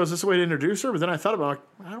was like, so is this a way to introduce her? But then I thought about it,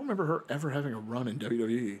 like, I don't remember her ever having a run in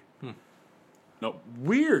WWE. Nope.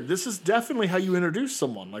 Weird. This is definitely how you introduce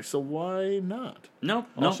someone. Like, so why not? Nope.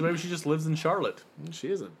 also, maybe she just lives in Charlotte. She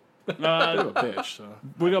is a bit of a bitch. So.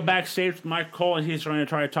 We go backstage with Mike Cole, and he's trying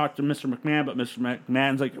to talk to Mr. McMahon, but Mr.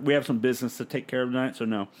 McMahon's like, we have some business to take care of tonight, so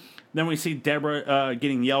no. Then we see Deborah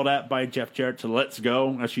getting yelled at by Jeff Jarrett to let's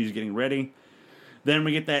go as she's getting ready. Then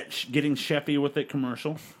we get that getting chefy with it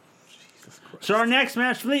commercial. So our next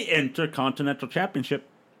match for the Intercontinental Championship,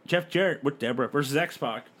 Jeff Jarrett with Deborah versus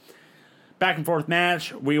X-Pac. Back and forth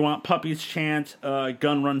match. We want puppies chant.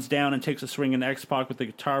 Gunn runs down and takes a swing at X-Pac with the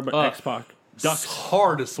guitar, but X-Pac It's ducks.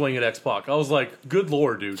 hard to swing at X-Pac. I was like, good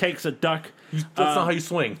lord, dude. Takes a duck. That's not how you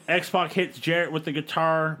swing. X-Pac hits Jarrett with the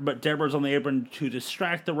guitar, but Deborah's on the apron to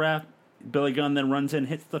distract the ref. Billy Gunn then runs in,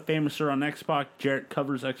 hits the Famouser on X-Pac. Jarrett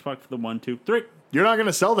covers X-Pac for the 1, 2, 3. You're not going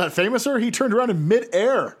to sell that Famouser? He turned around in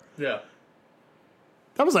midair. Yeah.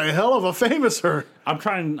 That was a hell of a Famouser. I'm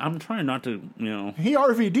trying not to, He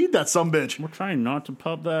RVD'd that sumbitch. we're trying not to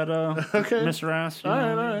pub that, Okay. Mr. Ass. All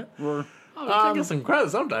right. We're, I get some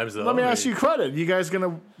credit sometimes, though. Let me ask you credit. You guys going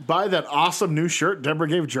to buy that awesome new shirt Deborah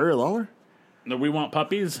gave Jerry Lawler? no, we want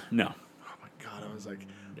puppies? No. Oh, my God. I was like,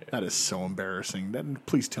 that is so embarrassing.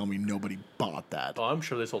 Please tell me nobody bought that. Oh, I'm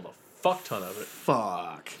sure they sold a fuck ton of it.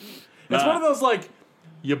 Fuck. It's one of those, like,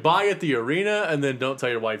 you buy at the arena and then don't tell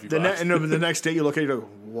your wife you bought it. And the next day you look at it and you go,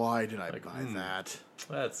 why did I buy that?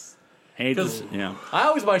 That's... Hate to, 'Cause- yeah. I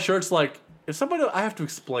always buy shirts like, if somebody... I have to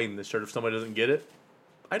explain this shirt if somebody doesn't get it.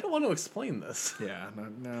 I don't want to explain this. Yeah,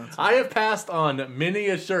 no. I have passed on many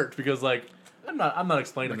a shirt because, like, I'm not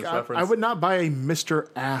explaining this reference. I would not buy a Mr.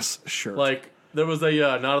 Ass shirt. Like, there was a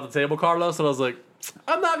not at the table, Carlos, and I was like,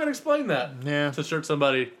 I'm not going to explain that. Yeah. To shirt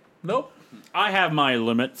somebody. Nope. I have my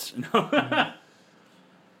limits.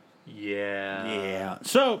 Yeah.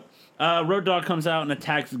 So, Road Dogg comes out and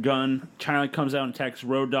attacks Gunn. China comes out and attacks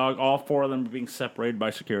Road Dogg. All four of them are being separated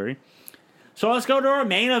by security. So let's go to our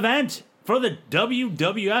main event for the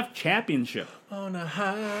WWF Championship. On a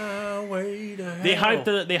highway to hell. They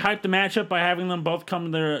hyped the matchup by having them both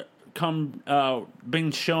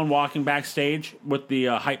being shown walking backstage with the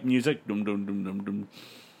hype music. Dum dum dum dum dum.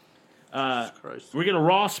 Christ. We get a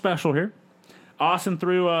Raw special here. Austin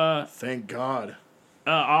threw Thank God.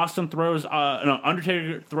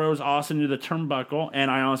 Undertaker throws Austin into the turnbuckle, and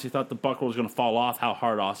I honestly thought the buckle was going to fall off. How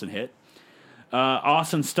hard Austin hit.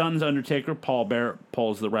 Austin stuns Undertaker. Paul Bearer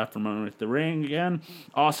pulls the ref from underneath the ring again.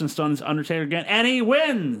 Austin stuns Undertaker again, and he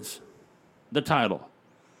wins the title.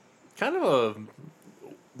 Kind of a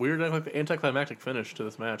weird anticlimactic finish to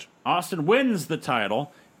this match. Austin wins the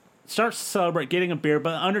title, starts to celebrate getting a beer,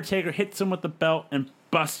 but Undertaker hits him with the belt and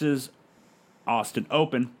busts Austin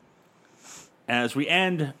open. As we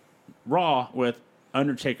end Raw with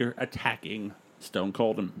Undertaker attacking Stone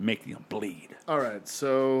Cold and making him bleed. All right,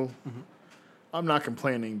 so I'm not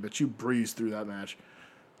complaining, but you breezed through that match.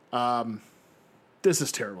 This is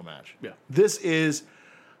a terrible match. Yeah.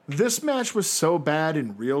 This match was so bad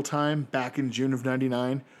in real time back in June of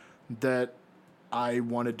 '99 that I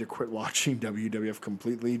wanted to quit watching WWF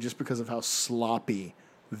completely just because of how sloppy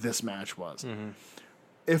this match was.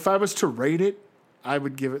 If I was to rate it, I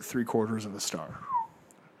would give it 3/4 of a star.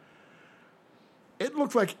 It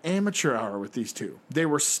looked like amateur hour with these two. They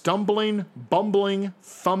were stumbling, bumbling,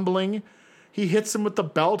 fumbling. He hits him with the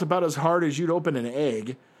belt about as hard as you'd open an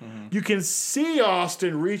egg. You can see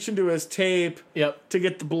Austin reach into his tape Yep. to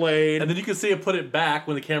get the blade. And then you can see it put it back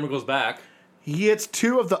when the camera goes back. He hits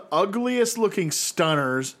two of the ugliest looking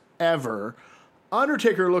stunners ever.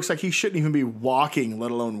 Undertaker looks like he shouldn't even be walking,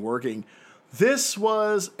 let alone working. This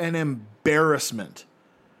was an embarrassment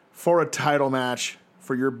for a title match,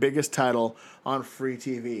 for your biggest title on free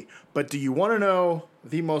TV. But do you want to know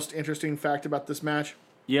the most interesting fact about this match?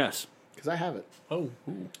 Yes. Because I have it. Oh,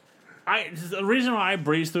 ooh. The reason why I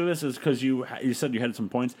breezed through this is because you said you had some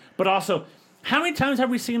points, but also, how many times have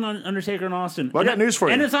we seen Undertaker and Austin? Well, I got news for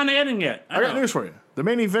you. And it's not ending yet. I got news for you. The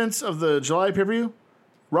main events of the July pay-per-view,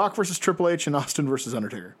 Rock versus Triple H and Austin versus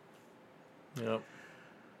Undertaker. Yep.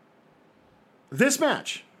 This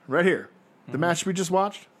match, right here, the match we just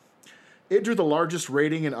watched, it drew the largest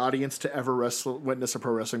rating and audience to ever witness a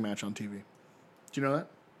pro wrestling match on TV. Do you know that?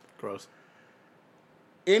 Gross.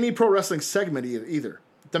 Any pro wrestling segment either.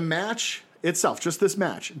 The match itself, just this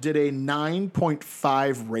match, did a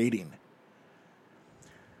 9.5 rating,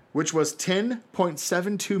 which was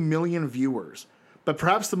 10.72 million viewers. But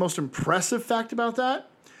perhaps the most impressive fact about that,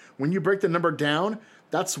 when you break the number down,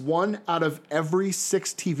 that's 1 out of every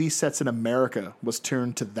 6 TV sets in America was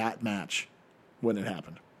turned to that match when it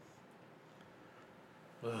happened.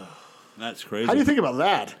 That's crazy. How do you think about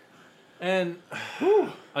that? And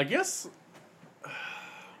I guess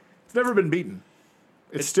It's never been beaten.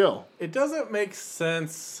 It's still. it doesn't make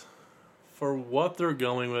sense for what they're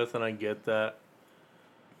going with, and I get that.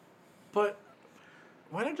 But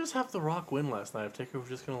why not just have The Rock win last night if Taker was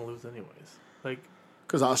just going to lose anyways? Like,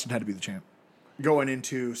 Because Austin had to be the champ going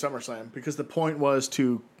into SummerSlam. Because the point was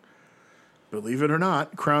to, believe it or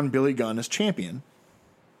not, crown Billy Gunn as champion.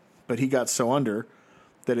 But he got so under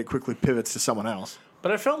that it quickly pivots to someone else.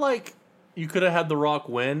 but I felt like you could have had The Rock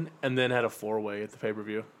win and then had a 4-way at the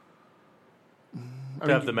pay-per-view to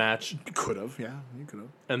have the match. You could have, yeah. You could have.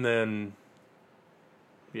 And then,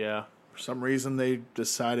 yeah. For some reason, they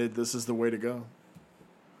decided this is the way to go.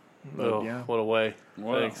 But, Oh, yeah. what a way.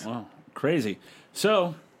 Wow, Thanks. wow. Crazy.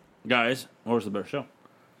 So, guys, what was the better show?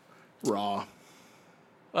 Raw.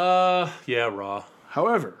 Yeah, Raw.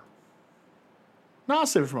 However, no, I'll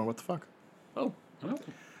save it for my what the fuck. Oh,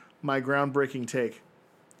 My groundbreaking take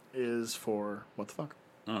is for what the fuck.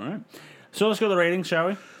 All right. So let's go to the ratings, shall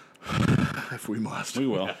we? If we must. We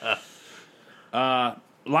will.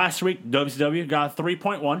 Last week, WCW got a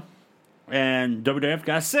 3.1, and WWF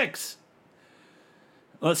got a 6.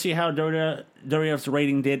 Let's see how WWF's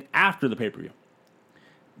rating did after the pay-per-view.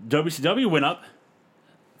 WCW went up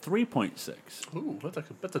 3.6. ooh,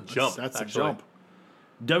 that's a jump. That's a actually. jump.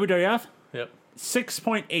 WWF, Yep.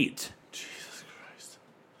 6.8. Jesus Christ.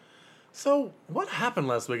 So, what happened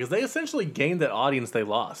last week? Is they essentially gained that audience they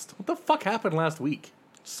lost. What the fuck happened last week?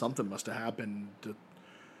 Something must have happened.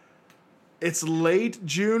 It's late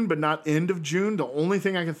June, but not end of June. The only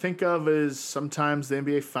thing I can think of is sometimes the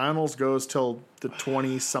NBA Finals goes till the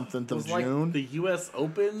 20-something It of was like June. the U.S.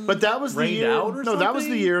 Open. But that was the rained year. out or No, that was the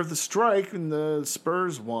something? year of the strike and the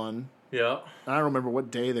Spurs won. Yeah. I don't remember what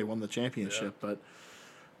day they won the championship, but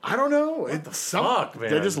I don't know. fuck, man?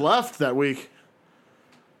 They just left that week.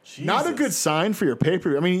 Not a Jesus. good sign for your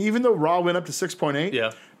pay-per-view. I mean, even though Raw went up to 6.8, Yeah.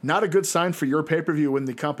 not a good sign for your pay-per-view when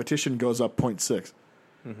the competition goes up 0.6.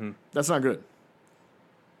 That's not good.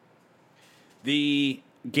 The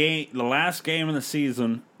last game in the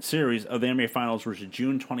series of the NBA Finals was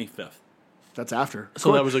June 25th. That's after.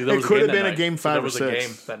 So that was it a could game have that been night. a game So 5 there or was 6. a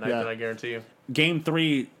game that night, Yeah. then I guarantee you. Game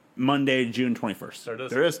 3, Monday, June 21st. There it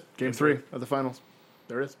is. There is. Game 3 of the finals.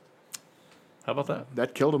 There is. How about that?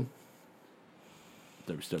 That killed him.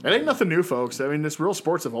 WCW. It ain't nothing new, folks. I mean, this real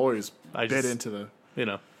sports have always I bit just- into the... You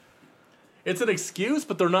know. It's an excuse,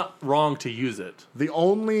 but they're not wrong to use it. The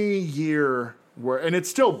only year where... And it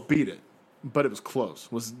still beat it, but it was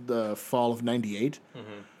close. Was the fall of 98.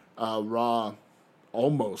 Raw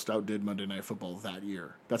almost outdid Monday Night Football that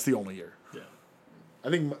year. That's the only year. Yeah. I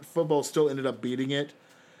think football still ended up beating it,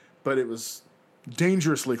 but it was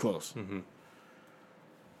dangerously close.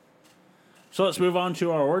 So let's move on to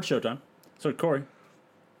our award show time. So, Corey,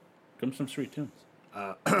 come some sweet tunes.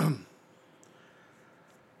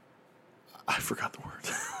 I forgot the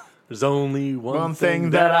words. There's only One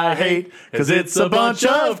thing that I hate, because it's a bunch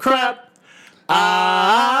of crap.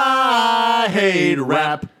 I hate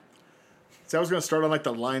rap. See, I was going to start on like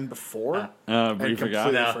the line before. But you forgot?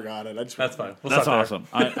 completely No. forgot it. I just That's fine. We'll That's stop there. awesome.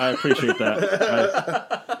 I appreciate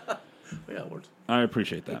that. Yeah, words. I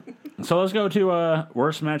appreciate that. So let's go to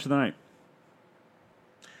worst match of the night.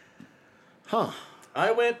 Huh.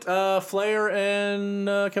 I went Flair and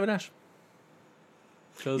Kevin Nash.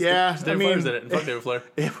 Yeah, David I mean- Flair's in it. And fuck David Flair.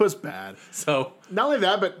 It was bad. So, Not only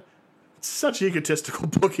that, but such egotistical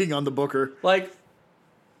booking on the booker. like,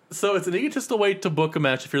 so it's an egotistical way to book a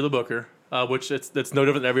match if you're the booker. which it's no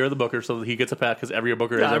different than every other booker, so he gets a pat because every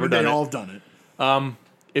booker has Yeah, I ever mean, done they it. all have done it.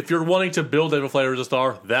 If you're wanting to build David Flair as a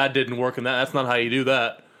star, that didn't work, and that's not how you do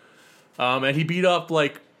that. And he beat up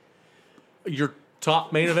like your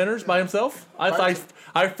top main eventers by himself.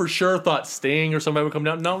 I for sure thought Sting or somebody would come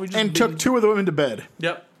down. No, we just And took two of the women to bed.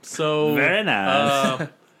 Yep. So Very nice.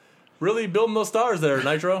 really building those stars there,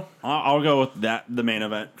 Nitro. I'll go with the main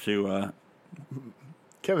event to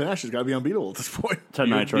Kevin Nash has got to be unbeatable at this point.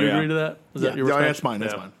 Nitro. Do you Yeah. agree to that? Is that your yeah, response? that's mine.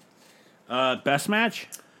 That's Yeah. mine. Best match?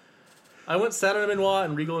 I went Saturn and Benoit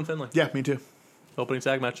and Regal and Finlay. Yeah, me too. Opening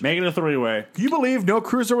tag match. Make it a 3-way. Can you believe no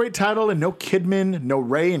cruiserweight title and no Kidman, no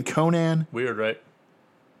Ray and Conan? Weird, right?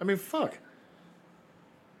 I mean, fuck.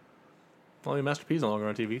 Well, Master P's no longer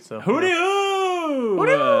on TV, so. Who do you?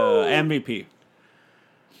 MVP.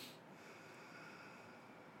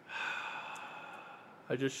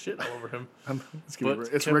 I just shit all over him. It's, gonna But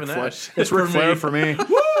be, it's Kevin Ric Flair. Nash. It's Ric For Flair me. for me.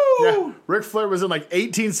 Yeah, Ric Flair was in like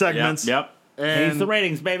 18 segments. Yep. And He's the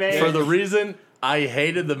ratings, baby. For the reason I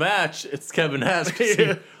hated the match, it's Kevin Nash 'cause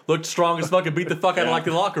he looked strong as fuck and beat the fuck out of like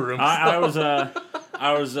the locker room. I was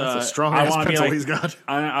a strong I ass wanna be pencil like, he's got.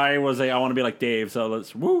 I want to be like Dave, so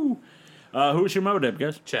let's woo. Who's your motive,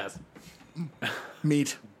 guys? Chaz.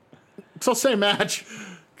 Meat. So same match.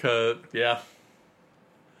 Yeah.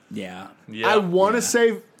 Yeah. I want to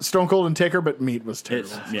say Stone Cold and Taker, but Meat was terrible.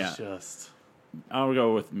 It's yeah. Just. I'll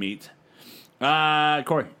go with meat.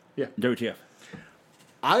 Corey. Yeah. WTF.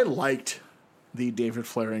 I liked the David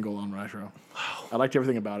Flair angle on Nitro. I liked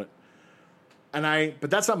everything about it. But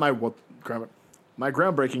that's not my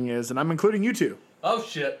groundbreaking is, and I'm including you two. Oh,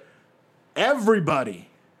 shit. Everybody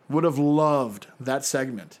would have loved that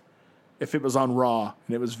segment if it was on Raw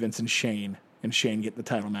and it was Vince and Shane getting the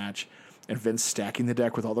title match and Vince stacking the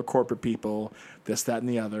deck with all the corporate people, this, that, and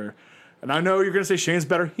the other. And I know you're going to say Shane's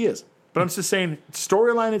better. He is. But I'm just saying,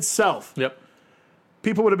 storyline itself, Yep.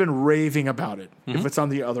 people would have been raving about it if it's on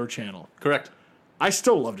the other channel. Correct. I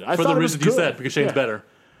still loved it. I For thought the it was reasons you good. said, because Shane's Yeah. better.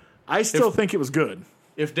 I still think it was good.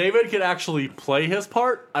 If David could actually play his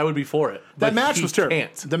part, I would be for it. That But match he was terrible.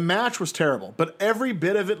 Can't. The match was terrible, but every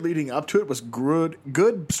bit of it leading up to it was good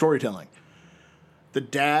storytelling. The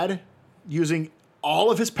dad using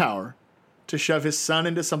all of his power to shove his son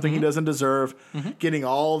into something he doesn't deserve, getting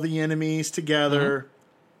all the enemies together,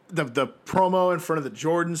 the promo in front of the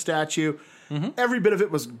Jordan statue. Every bit of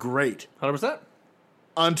it was great 100%.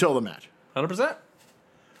 until the match. 100%.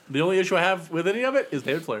 The only issue I have with any of it is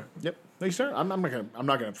David Flair. Yep. No, you start. I'm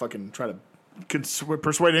not gonna fucking try to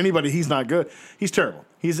persuade anybody he's not good. He's terrible.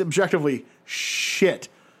 He's objectively shit.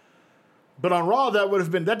 But on Raw, that would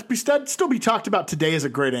have been that'd still be talked about today as a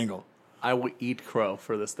great angle. I will eat crow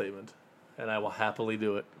for this statement, and I will happily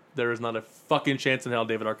do it. There is not a fucking chance in hell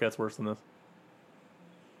David Arquette's worse than this.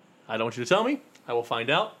 I don't want you to tell me. I will find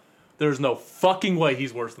out. There's no fucking way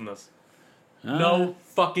he's worse than this. No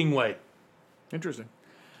fucking way. Interesting.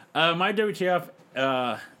 My WTF.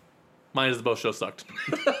 Mine is the both shows sucked.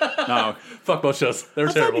 No, Fuck both shows. They're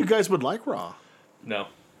I thought terrible. you guys would like Raw. No.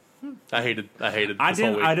 I hated I this whole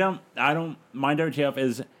didn't. week. I don't. My WTF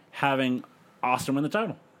is having Austin win the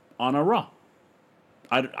title on a Raw.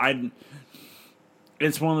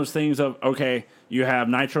 It's one of those things of, okay, you have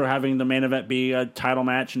Nitro having the main event be a title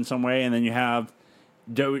match in some way, and then you have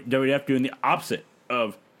WWF doing the opposite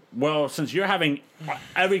of, well, since you're having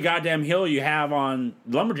every goddamn heel you have on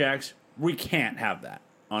Lumberjacks, we can't have that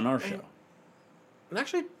on our show. And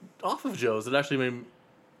actually, off of Joe's, it actually made.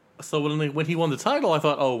 So when he won the title, I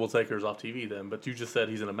thought, oh, we'll take hers off TV then. But you just said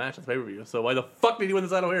he's in a match at the pay-per-view. So why the fuck did he win the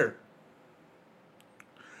title here?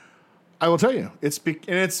 I will tell you, and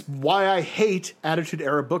it's why I hate Attitude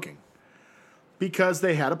Era booking, because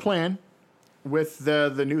they had a plan with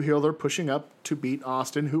the new heel they're pushing up to beat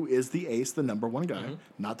Austin, who is the ace, the number one guy,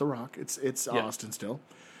 not The Rock. It's Austin still.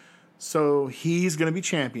 So he's going to be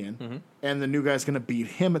champion, and the new guy's going to beat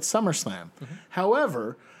him at SummerSlam.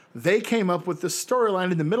 However, they came up with this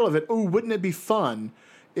storyline in the middle of it. Oh, wouldn't it be fun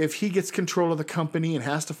if he gets control of the company and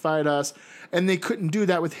has to fight us? And they couldn't do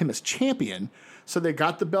that with him as champion. So they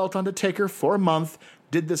got the belt onto Taker for a month,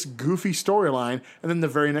 did this goofy storyline, and then the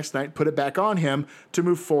very next night put it back on him to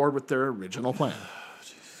move forward with their original plan.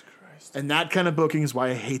 Jesus Christ. And that kind of booking is why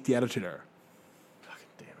I hate the Attitude Era. Fucking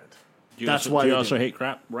damn it. That's why Do you they also do it. hate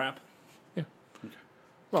rap?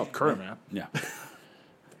 Well, current rap. Yeah. There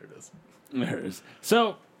it is. There it is.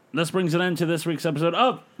 So this brings an end to this week's episode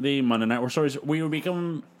of the Monday Night War Stories. We will be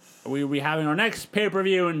having our next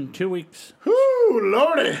pay-per-view in 2 weeks. Whoo,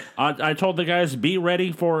 lordy! I told the guys, be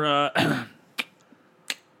ready for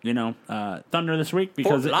Thunder this week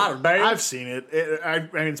because I've seen it. I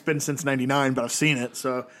mean, it's been since '99, but I've seen it.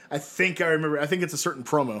 So I think I remember. I think it's a certain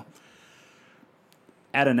promo.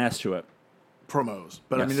 add an S to it. Promos.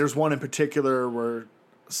 But I Yes. mean, there's one in particular where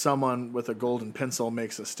someone with a golden pencil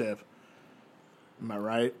makes a stip. Am I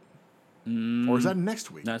right? Or is that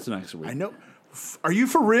next week? That's next week. I know. Are you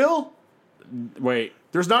for real? Wait.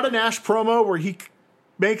 There's not a Nash promo where he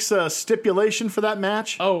makes a stipulation for that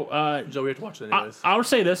match? Oh, Joe, we have to watch it anyways. I'll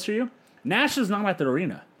say this to you. Nash is not at the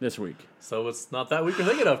arena this week. So it's not that week you're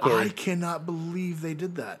thinking of, Corey. I cannot believe they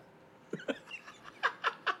did that.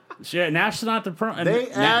 Yeah, Nash is not the pro.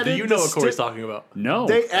 They added Do you know the what Corey's talking about? No.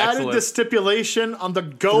 They added Excellent. the stipulation on the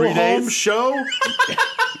Go 3 Home days? show.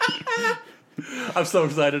 I'm so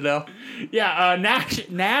excited now. Yeah,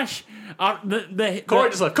 Nash. Corey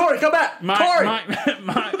just left. Corey, come back. Corey.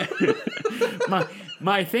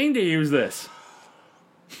 My thing to use this.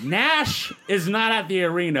 Nash is not at the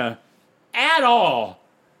arena at all.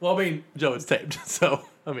 Well, I mean, Joe, it's taped. So,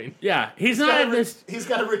 I mean, Yeah, he's not at this. He's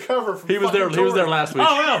got to recover from he was there. fucking He was there touring. last week.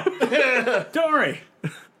 Oh no! Don't worry.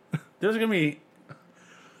 There's gonna be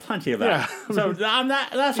plenty of that. Yeah. So I'm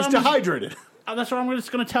not. That's He's what I'm, dehydrated. that's what I'm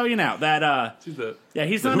just gonna tell you now. That He's the yeah,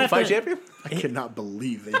 he's the not Hoop at Fight the. champion. I cannot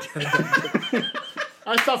believe they did that.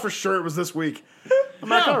 I thought for sure it was this week. I'm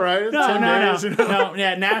like, all right, it's 10 days. you know. No.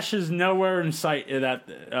 Yeah, Nash is nowhere in sight of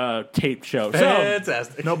that taped show. So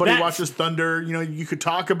Fantastic. Nobody That's- watches Thunder. You know, you could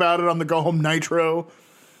talk about it on the Go Home Nitro.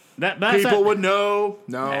 that's People that, would know.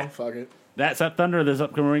 No, fuck it. that's at Thunder this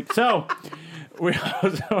upcoming week. So we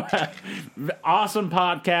also have awesome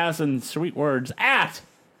podcasts and sweet words at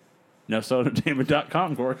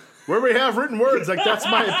NoSoEntertainment.com, Corey. Where we have written words like That's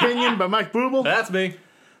My Opinion by Mike Booble. That's me.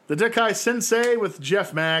 The Dekai Sensei with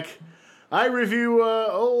Jeff Mack. I review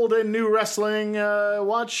old and new wrestling.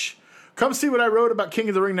 Come see what I wrote about King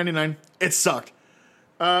of the Ring 99. It sucked.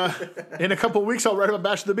 In a couple weeks, I'll write about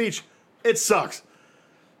Bash of the Beach. It sucks.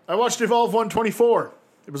 I watched Evolve 124.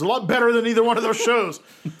 It was a lot better than either one of those shows.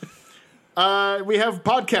 We have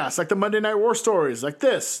podcasts like the Monday Night War Stories, like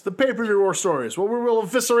this, the Pay-Per-View War Stories, where we will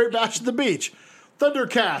eviscerate Bash at the Beach.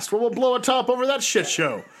 Thundercast, where we'll blow a top over that shit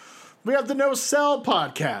show. We have the No Sell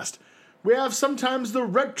podcast. We have sometimes the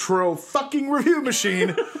Retro fucking Review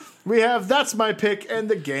Machine. We have That's My Pick and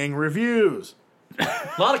the Gang Reviews.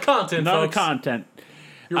 A lot of content, Not folks. content.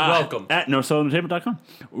 You're welcome. At NoSoEntertainment.com.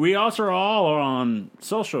 We also all are on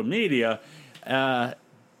social media,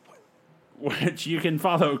 which you can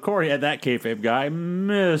follow Corey at that kayfabe guy,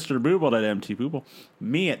 Mr. Booble at MT Booble,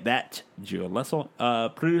 me at that Joe Lessel,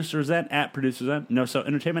 Producer Zen at Producer Zen, NoSo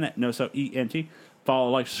Entertainment at NoSo ENT.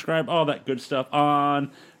 Follow, like, subscribe, all that good stuff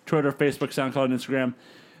on Twitter, Facebook, SoundCloud, and Instagram.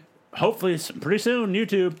 Hopefully, pretty soon,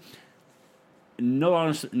 YouTube. No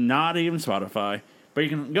longer, not even Spotify. But you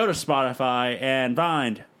can go to Spotify and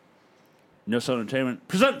find No Soul Entertainment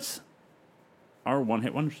presents our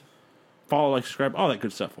one-hit wonders. Follow, like, subscribe, all that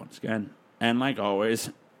good stuff once again. And like always,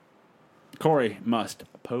 Corey must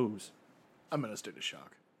pose. I'm in a state of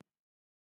shock.